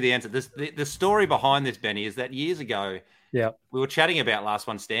 before you give me the answer, the story behind this, Benny, is that years ago, we were chatting about Last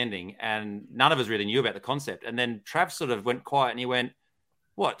One Standing, and none of us really knew about the concept. And then Trav sort of went quiet, and he went,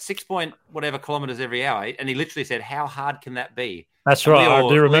 "What, 6 point whatever kilometers every hour?" And he literally said, "How hard can that be?" That's right. I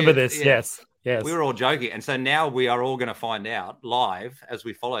do remember this. Yeah. Yes. We were all joking. And so now we are all going to find out live as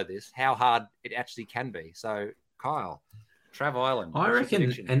we follow this how hard it actually can be. So, Kyle, Trav Ireland. I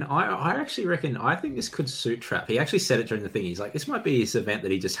reckon, and I actually reckon, I think this could suit Trav. He actually said it during the thing. He's like, this might be his event that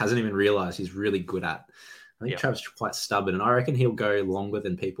he just hasn't even realized he's really good at. I think Trav's quite stubborn, and I reckon he'll go longer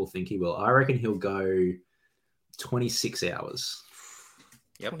than people think he will. I reckon he'll go 26 hours.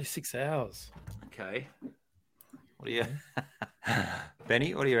 Yep. 26 hours. Okay. What do you,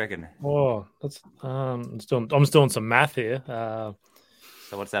 Benny? What do you reckon? Oh, that's I'm just doing some math here. So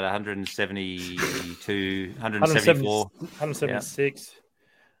what's that? 172, 174, 176.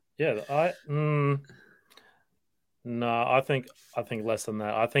 Yeah, I think less than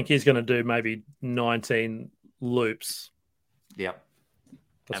that. I think he's going to do maybe 19 loops. Yep.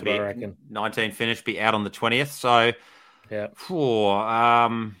 That's what I reckon. 19 finish, be out on the 20th. So,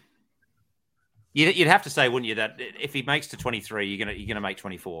 You'd have to say, wouldn't you, that if he makes to 23, you're gonna make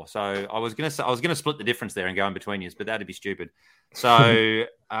 24. So I was gonna split the difference there and go in between you, but that'd be stupid. So,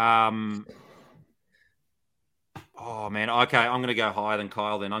 oh man, okay, I'm gonna go higher than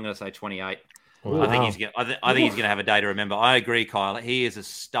Kyle. Then I'm gonna say 28. Wow. I think he's gonna have a day to remember. I agree, Kyle. He is as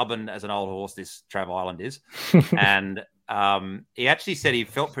stubborn as an old horse. This Trav Ireland is, and he actually said he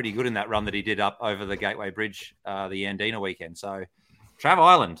felt pretty good in that run that he did up over the Gateway Bridge, the Andina weekend. So. Trav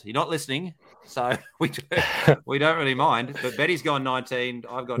Ireland, you're not listening, so we don't really mind. But Betty's gone 19,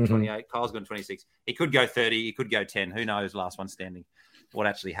 I've gone 28, Kyle's gone 26. He could go 30, he could go 10. Who knows? Last one standing. What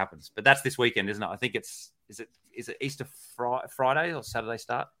actually happens? But that's this weekend, isn't it? I think is it Easter Friday or Saturday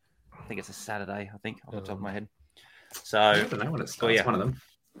start? I think it's a Saturday. I think off the top of my head. So I don't know when it starts. It's one of them.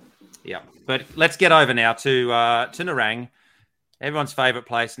 Yeah, but let's get over now to Nerang, everyone's favourite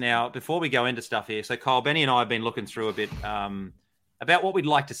place. Now, before we go into stuff here, so Kyle, Benny, and I have been looking through a bit. About what we'd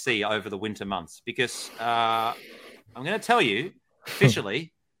like to see over the winter months, because I'm going to tell you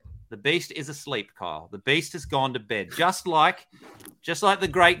officially, the beast is asleep, Kyle. The beast has gone to bed, just like the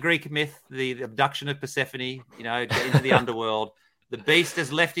great Greek myth, the abduction of Persephone, into the underworld. The beast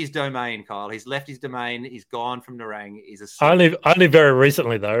has left his domain, Kyle. He's left his domain. He's gone from Nerang. He's asleep. Only very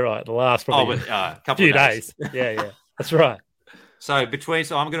recently, though, right? The last probably couple few of days. Yeah, that's right. So I'm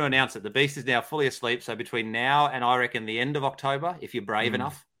going to announce it. The beast is now fully asleep. So between now and I reckon the end of October, if you're brave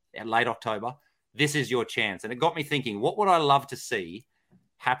enough, late October, this is your chance. And it got me thinking, what would I love to see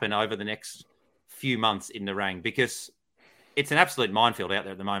happen over the next few months in Nerang? Because it's an absolute minefield out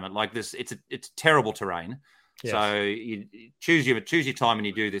there at the moment. Like this, it's terrible terrain. Yes. So you choose your time and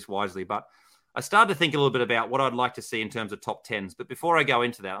you do this wisely. But I started to think a little bit about what I'd like to see in terms of top 10s. But before I go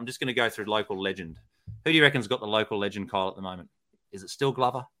into that, I'm just going to go through local legend. Who do you reckon's got the local legend, Kyle, at the moment? Is it still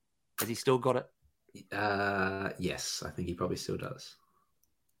Glover? Has he still got it? Yes, I think he probably still does.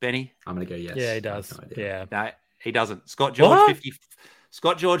 Benny? I'm going to go yes. Yeah, he does. No, he doesn't. Scott George,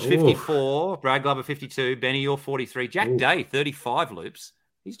 54. Brad Glover, 52. Benny, you're 43. Jack Day, 35 loops.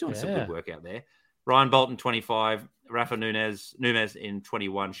 He's doing some good work out there. Ryan Bolton, 25. Rafa Nunes in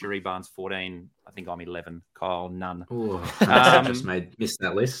 21. Cherie Barnes, 14. I think I'm 11. Kyle, none. I just missed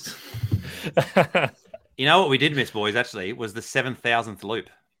that list. You know what we did miss, boys, actually, was the 7,000th loop.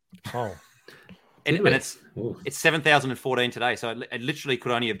 Oh. And it's 7,014 today. So it literally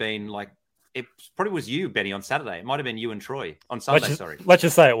could only have been it probably was you, Benny, on Saturday. It might have been you and Troy on Sunday, Let's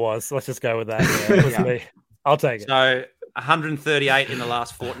just say it was. Let's just go with that. Yeah, it was me. I'll take it. So 138 in the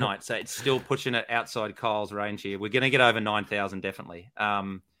last fortnight. So it's still pushing it outside Kyle's range here. We're going to get over 9,000, definitely.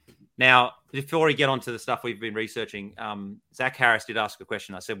 Now, before we get on to the stuff we've been researching, Zach Harris did ask a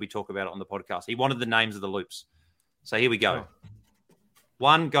question. I said we talk about it on the podcast. He wanted the names of the loops. So here we go.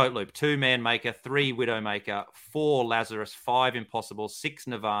 1 Goat Loop, 2 Man Maker, 3 Widowmaker, 4 Lazarus, 5 Impossible, 6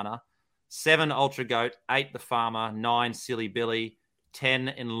 Nirvana, 7 Ultra Goat, 8 The Farmer, 9 Silly Billy,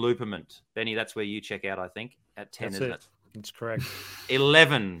 10 Enloopament. Benny, that's where you check out, I think, at 10, isn't it? That's correct.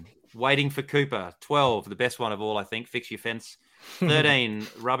 11 Waiting for Cooper, 12 the best one of all, I think, Fix Your Fence. 13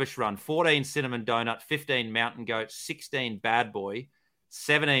 Rubbish Run, 14 Cinnamon Donut, 15 Mountain Goat, 16 Bad Boy,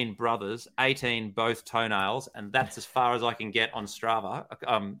 17 Brothers, 18 Both Toenails, and that's as far as I can get on Strava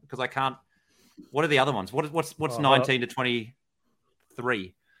because I can't. What are the other ones? What's 19 to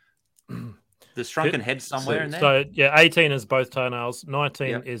 23? There's Shrunken Heads somewhere in there. So, 18 is Both Toenails.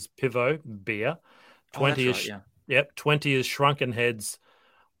 19 is Pivo, beer. 20 is right, 20 is Shrunken Heads.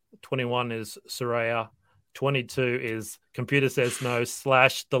 21 is Soraya. 22 is Computer Says No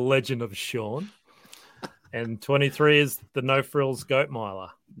 / The Legend of Sean. And 23 is the No Frills Goat Miler.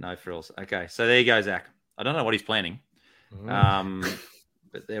 No Frills. Okay, so there you go, Zach. I don't know what he's planning.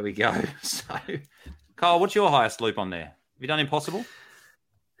 But there we go. So, Kyle, what's your highest loop on there? Have you done Impossible?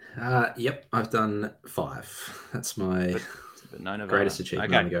 Yep, I've done 5. That's my no greatest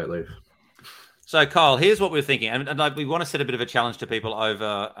achievement on the Goat Loop. So, Kyle, here's what we're thinking, and we want to set a bit of a challenge to people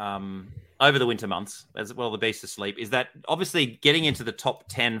over the winter months, as well the Beast of Sleep, is that obviously getting into the top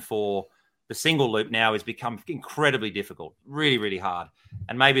 10 for the single loop now has become incredibly difficult, really, really hard.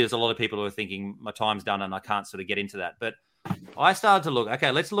 And maybe there's a lot of people who are thinking, my time's done and I can't sort of get into that. But I started to look,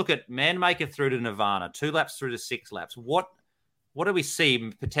 okay, let's look at Manmaker through to Nirvana, 2 laps through to 6 laps. What do we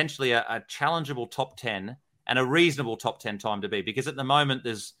see potentially a challengeable top 10 and a reasonable top 10 time to be? Because at the moment,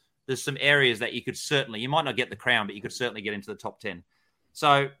 there's some areas that you might not get the crown, but you could certainly get into the top 10.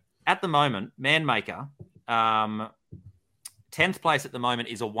 So at the moment, Manmaker, 10th place at the moment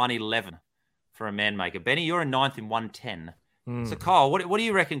is a 111 for a Manmaker. Benny, you're in 9th in 110. So Kyle, what do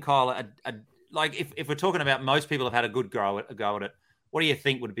you reckon, Kyle? Like if we're talking about most people have had a good go at it, what do you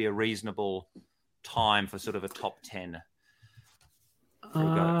think would be a reasonable time for sort of a top 10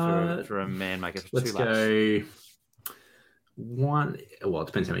 for a Manmaker? Let's go one. Well, it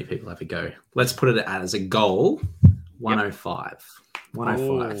depends how many people have a go. Let's put it as a goal. 105.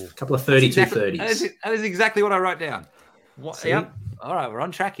 105. A couple of 32-30s. That is exactly what I wrote down. Yep. All right, we're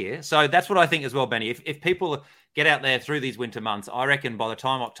on track here. So that's what I think as well, Benny. If people get out there through these winter months, I reckon by the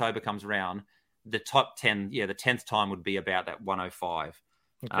time October comes around, the top 10, the 10th time would be about that 105.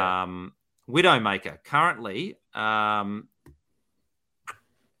 Okay. Widowmaker, currently,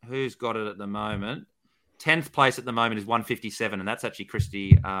 who's got it at the moment? 10th place at the moment is 157, and that's actually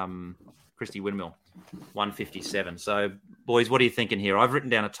Christy Windmill, 157. So, boys, what are you thinking here? I've written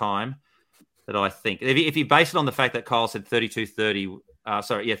down a time that I think, if you base it on the fact that Kyle said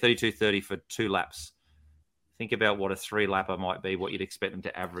 32:30 for 2 laps, think about what a 3-lapper might be, what you'd expect them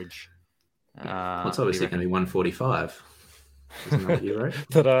to average. What's obviously going to be 145. Isn't that what you wrote?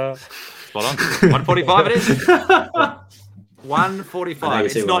 Ta-da. Spot on. 145 it is. 145.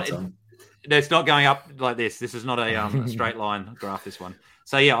 It's not going up like this. This is not a straight line graph, this one.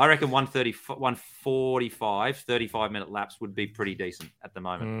 So, yeah, I reckon 145, 35-minute laps would be pretty decent at the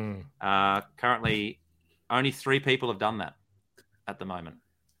moment. Currently, only 3 people have done that at the moment.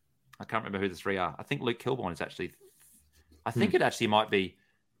 I can't remember who the 3 are. I think Luke Kilborn is actually... I think it actually might be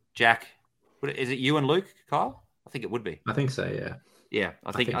Jack. Is it you and Luke, Kyle? I think it would be. I think so, yeah. Yeah,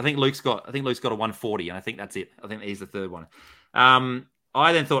 I think Luke's got a 140, and I think that's it. I think he's the third one.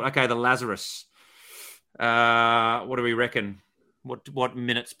 I then thought, okay, the Lazarus. What do we reckon? What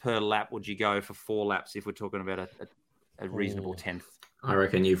minutes per lap would you go for 4 laps if we're talking about a reasonable 10th? I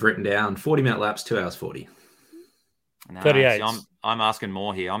reckon you've written down 40-minute laps, 2 hours 40. No, 38. See, I'm asking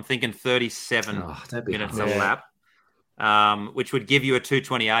more here. I'm thinking 37 minutes a lap, which would give you a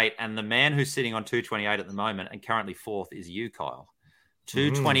 228. And the man who's sitting on 228 at the moment and currently 4th is you, Kyle.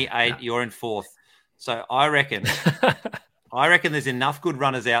 228, you're in 4th. So I reckon there's enough good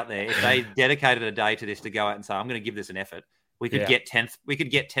runners out there. If they dedicated a day to this to go out and say, I'm going to give this an effort, we could get 10th. We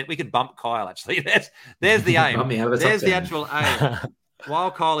could bump Kyle, actually. There's the aim. There's the actual aim.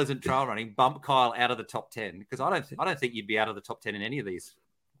 While Kyle isn't trail running, bump Kyle out of the top 10, because I don't think you'd be out of the top 10 in any of these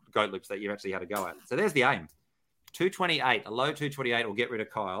goat loops that you've actually had a go at. So there's the aim. 228, a low 228 will get rid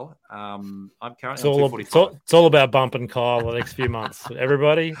of Kyle. I'm currently on 245. It's all about bumping Kyle the next few months.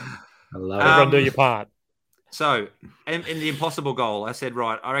 Everybody, everyone do your part. So in the impossible goal, I said,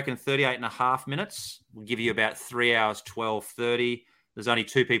 right, I reckon 38 and a half minutes will give you about 3 hours, 12:30. There's only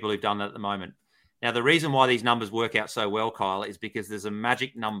 2 people who've done that at the moment. Now, the reason why these numbers work out so well, Kyle, is because there's a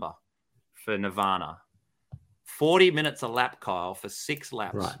magic number for Nirvana. 40 minutes a lap, Kyle, for 6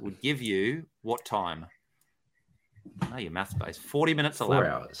 laps would give you what time? No, your maths base. 40 minutes a lap.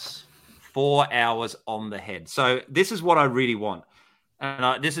 4 hours. 4 hours on the head. So this is what I really want.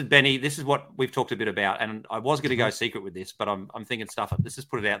 And this is Benny. This is what we've talked a bit about. And I was going to go secret with this, but I'm thinking stuff up. Let's just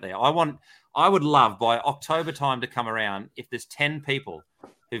put it out there. I would love by October time to come around if there's 10 people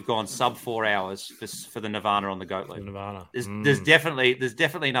who've gone sub 4 hours for the Nirvana on the goat loop. Nirvana. There's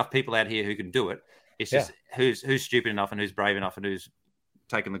definitely enough people out here who can do it. It's just who's stupid enough and who's brave enough and who's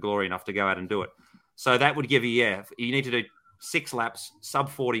taken the glory enough to go out and do it. So that would give you, you need to do 6 laps, sub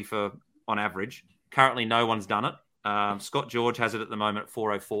 40 on average. Currently, no one's done it. Scott George has it at the moment at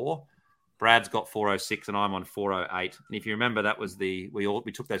 4:04. Brad's got 4:06 and I'm on 4:08. And if you remember, that was we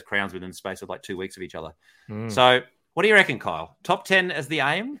took those crowns within the space of like 2 weeks of each other. So what do you reckon, Kyle? Top 10 as the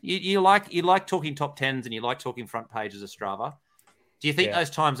aim? You like talking top 10s and you like talking front pages of Strava. Do you think those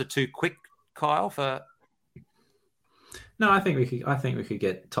times are too quick, Kyle? No, I think we could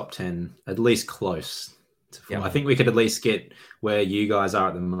get top 10 at least close. I think we could at least get where you guys are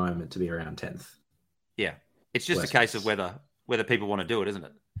at the moment to be around 10th. Yeah, it's just a case of whether people want to do it, isn't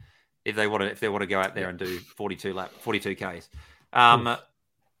it? If they want to go out there and do 42 Ks.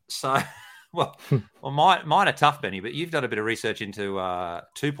 Well, mine are tough, Benny, but you've done a bit of research into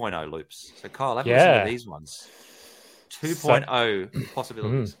 2.0 loops. So, Kyle, have a listen to these ones. 2.0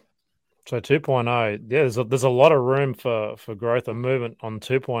 possibilities. So 2.0, there's a lot of room for growth and movement on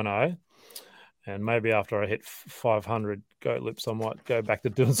 2.0. And maybe after I hit 500 goat loops, I might go back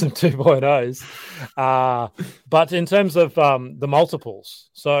to doing some 2.0s. But in terms of the multiples,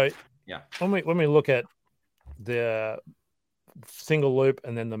 so when we look at the single loop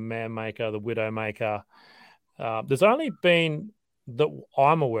and then the man maker, the widow maker, there's only been, that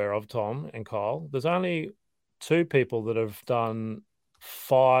I'm aware of, Tom and Kyle, there's only 2 people that have done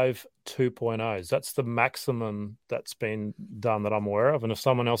 5 2.0s. That's the maximum that's been done that I'm aware of. And if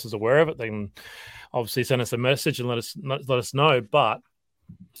someone else is aware of it, they can obviously send us a message and let us know. But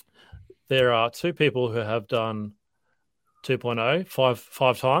there are 2 people who have done 2.0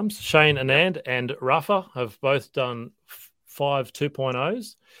 five times. Shane Anand and Rafa have both done 5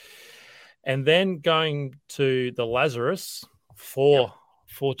 2.0s. And then going to the Lazarus, 4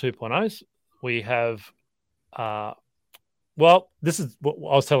 2.0s, we have well, this is what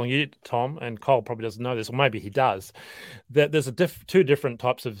I was telling you, Tom, and Cole probably doesn't know this, or maybe he does, that there's 2 different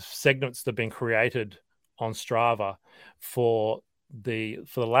types of segments that have been created on Strava for the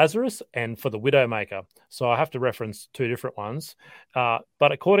Lazarus and for the Widowmaker. So I have to reference 2 different ones. But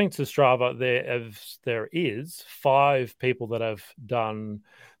according to Strava, there is 5 people that have done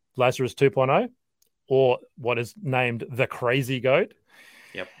Lazarus 2.0, or what is named the Crazy Goat.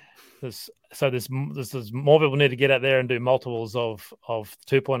 Yep. There's more people need to get out there and do multiples of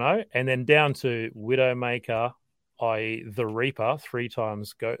 2.0, and then down to Widowmaker, i.e. the Reaper, 3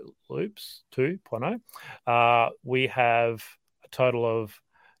 times goat loops 2.0. We have a total of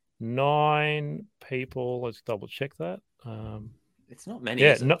 9 people. Let's double check that. It's not many.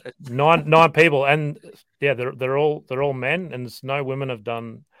 Yeah, nine people, and they're all men, and there's no women have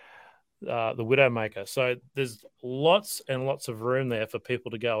done the Widowmaker. So there's lots and lots of room there for people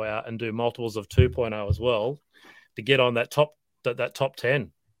to go out and do multiples of 2.0 as well to get on that top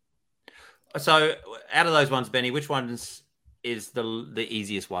 10. So out of those ones, Benny, which ones is the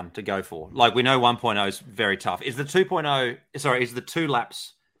easiest one to go for? Like, we know 1.0 is very tough. Is the 2.0? Sorry, is the 2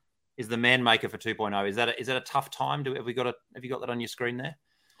 laps? Is the man maker for 2.0? Is that a tough time? Have you got that on your screen there?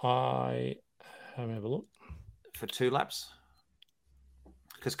 Let me have a look for 2 laps.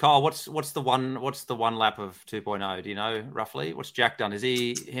 Because Kyle, what's the one lap of 2.0? Do you know roughly? What's Jack done? Is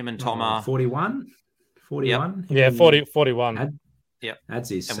him and Tom are 41? 41? Yep. Yeah, 41. Yeah. That's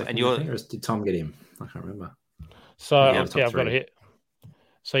his second, or did Tom get him? I can't remember. So I've got it here.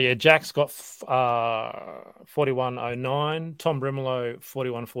 So yeah, Jack's got 41.09. Tom Brimelow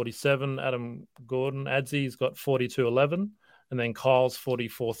 41.47. Adam Gordon Adsy's got 42.11, and then Kyle's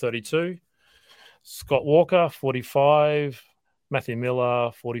 44.32. Scott Walker 45. Matthew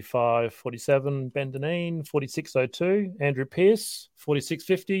Miller, 45.47. Ben Deneen, 46.02. Andrew Pearce,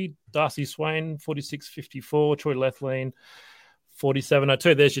 46.50. Darcy Swain, 46.54. Troy Lethlean,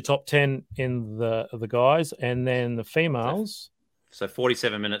 47.02. There's your top 10 in the guys. And then the females. So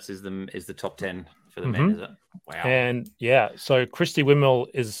 47 minutes is the top 10 for the men, is it? Wow. And yeah, so Christy Windmill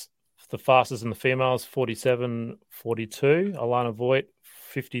is the fastest in the females, 47.42. Alana Voigt,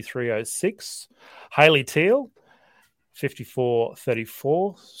 53.06. Hayley Teal,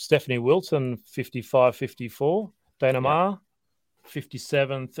 54.34. Stephanie Wilton, 55.54. Dana Maher,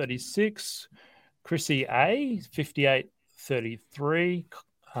 57.36. Chrissy A, 58.33.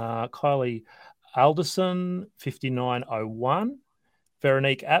 Kylie Alderson, 59.01.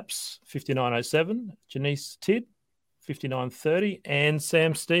 Veronique Apps, 59.07. Janice Tidd, 59.30. And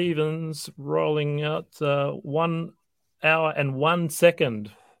Sam Stevens rolling out 1 hour and 1 second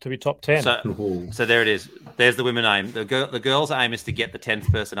to be top 10. So there it is. There's the women aim. The girls' aim is to get the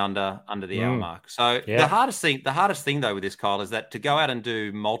 10th person under the hour mark. So the hardest thing though with this, Kyle, is that to go out and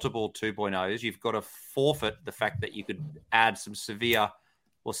do multiple 2.0s, you've got to forfeit the fact that you could add some severe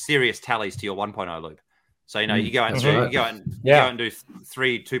or serious tallies to your 1.0 loop. So you go out and right. you go out and do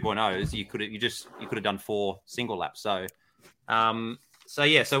 3 2.0s. You could have done 4 single laps. So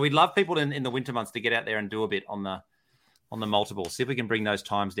so we'd love people in the winter months to get out there and do a bit on the multiple. See if we can bring those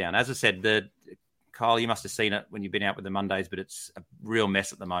times down. As I said, Kyle, you must have seen it when you've been out with the Mondays, but it's a real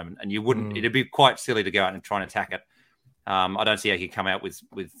mess at the moment, and you wouldn't. It'd be quite silly to go out and try and attack it. I don't see how you come out with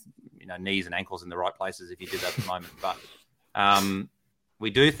knees and ankles in the right places if you did that at the moment. But we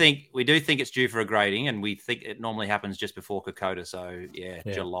do think it's due for a grading, and we think it normally happens just before Kokoda. So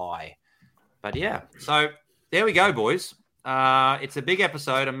July. But so there we go, boys. It's a big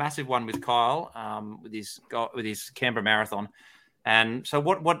episode, a massive one with Kyle, with his Canberra Marathon. And so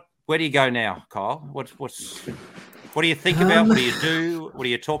where do you go now, Kyle? What do you think about? What do you do? What do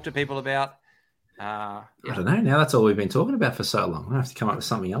you talk to people about? I don't know. Now that's all we've been talking about for so long. I have to come up with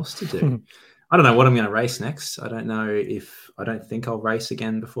something else to do. I don't know what I'm going to race next. I don't think I'll race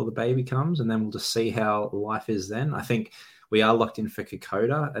again before the baby comes, and then we'll just see how life is then. I think we are locked in for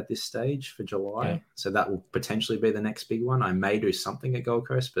Kokoda at this stage for July. So that will potentially be the next big one. I may do something at Gold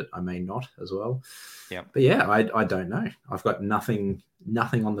Coast, but I may not as well. Yeah. But I don't know. I've got nothing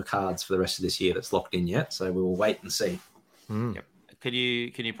on the cards for the rest of this year that's locked in yet. So we will wait and see. Yep. Can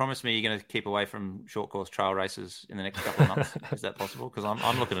you promise me you're going to keep away from short course trail races in the next couple of months? Is that possible? Because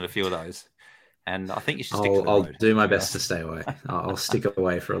I'm looking at a few of those, and I think you should stick to the road. I'll do my best to stay away. I'll stick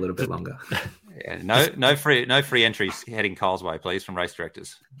away for a little bit longer. Yeah, no free entries heading Kyle's way, please, from race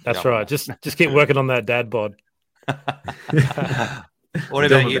directors. That's right. Just keep working on that dad bod. What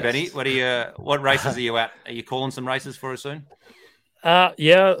about you, Benny? What races are you at? Are you calling some races for us soon?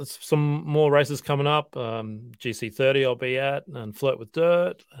 Some more races coming up. GC30 I'll be at, and Flirt with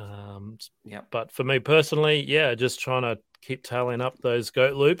Dirt. But for me personally, just trying to keep tallying up those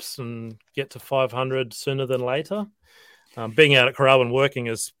goat loops and get to 500 sooner than later. Being out at Coralban working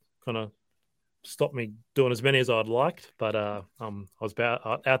has kind of stopped me doing as many as I'd liked, but I was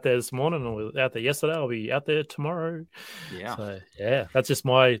out there this morning, and I was out there yesterday. I'll be out there tomorrow. So that's just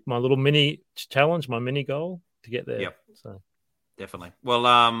my little mini challenge, my mini goal to get there. So definitely.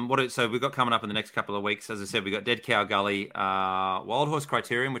 Well, so we've got coming up in the next couple of weeks, as I said, we've got Dead Cow Gully, Wild Horse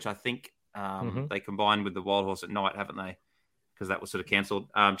Criterium, which I think they combined with the Wild Horse at night, haven't they? Because that was sort of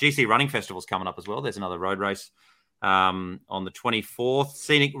cancelled. GC Running Festival's coming up as well. There's another road race on the 24th.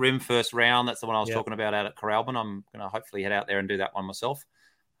 Scenic Rim first round. That's the one I was talking about out at Coralban. I'm going to hopefully head out there and do that one myself.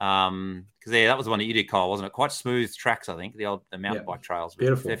 Because that was the one that you did, Kyle, wasn't it? Quite smooth tracks, I think. The mountain bike trails.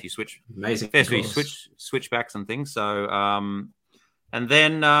 Beautiful. If you switch, amazing. Switchbacks and things. So, and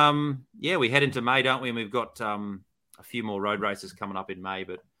then we head into May, don't we? And we've got a few more road races coming up in May.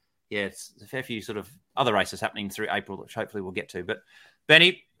 But it's a fair few sort of other races happening through April, which hopefully we'll get to. But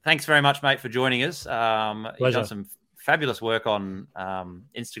Benny, thanks very much, mate, for joining us. You've done some fabulous work on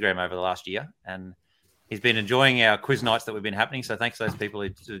Instagram over the last year, and he's been enjoying our quiz nights that we've been happening. So thanks to those people who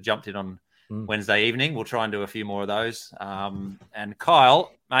sort of jumped in on Wednesday evening. We'll try and do a few more of those. And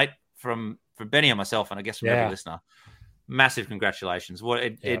Kyle, mate, from Benny and myself, and I guess from every listener, massive congratulations.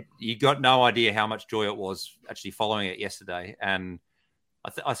 You got no idea how much joy it was actually following it yesterday. And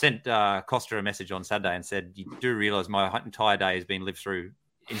I sent Costa a message on Saturday and said, you do realise my entire day has been lived through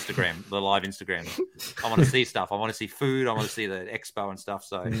Instagram, the live Instagram. I want to see stuff. I want to see food. I want to see the expo and stuff.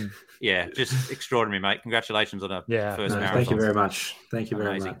 So, just extraordinary, mate. Congratulations on a first marathon. Thank you very much. Thank you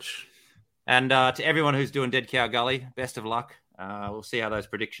very much. And to everyone who's doing Dead Cow Gully, best of luck. We'll see how those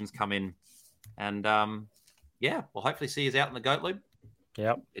predictions come in. And, we'll hopefully see you out in the goat loop.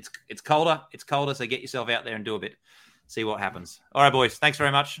 Yep. It's colder. So get yourself out there and do a bit. See what happens. All right, boys. Thanks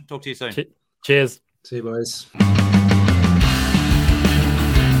very much. Talk to you soon. Cheers. See you, boys.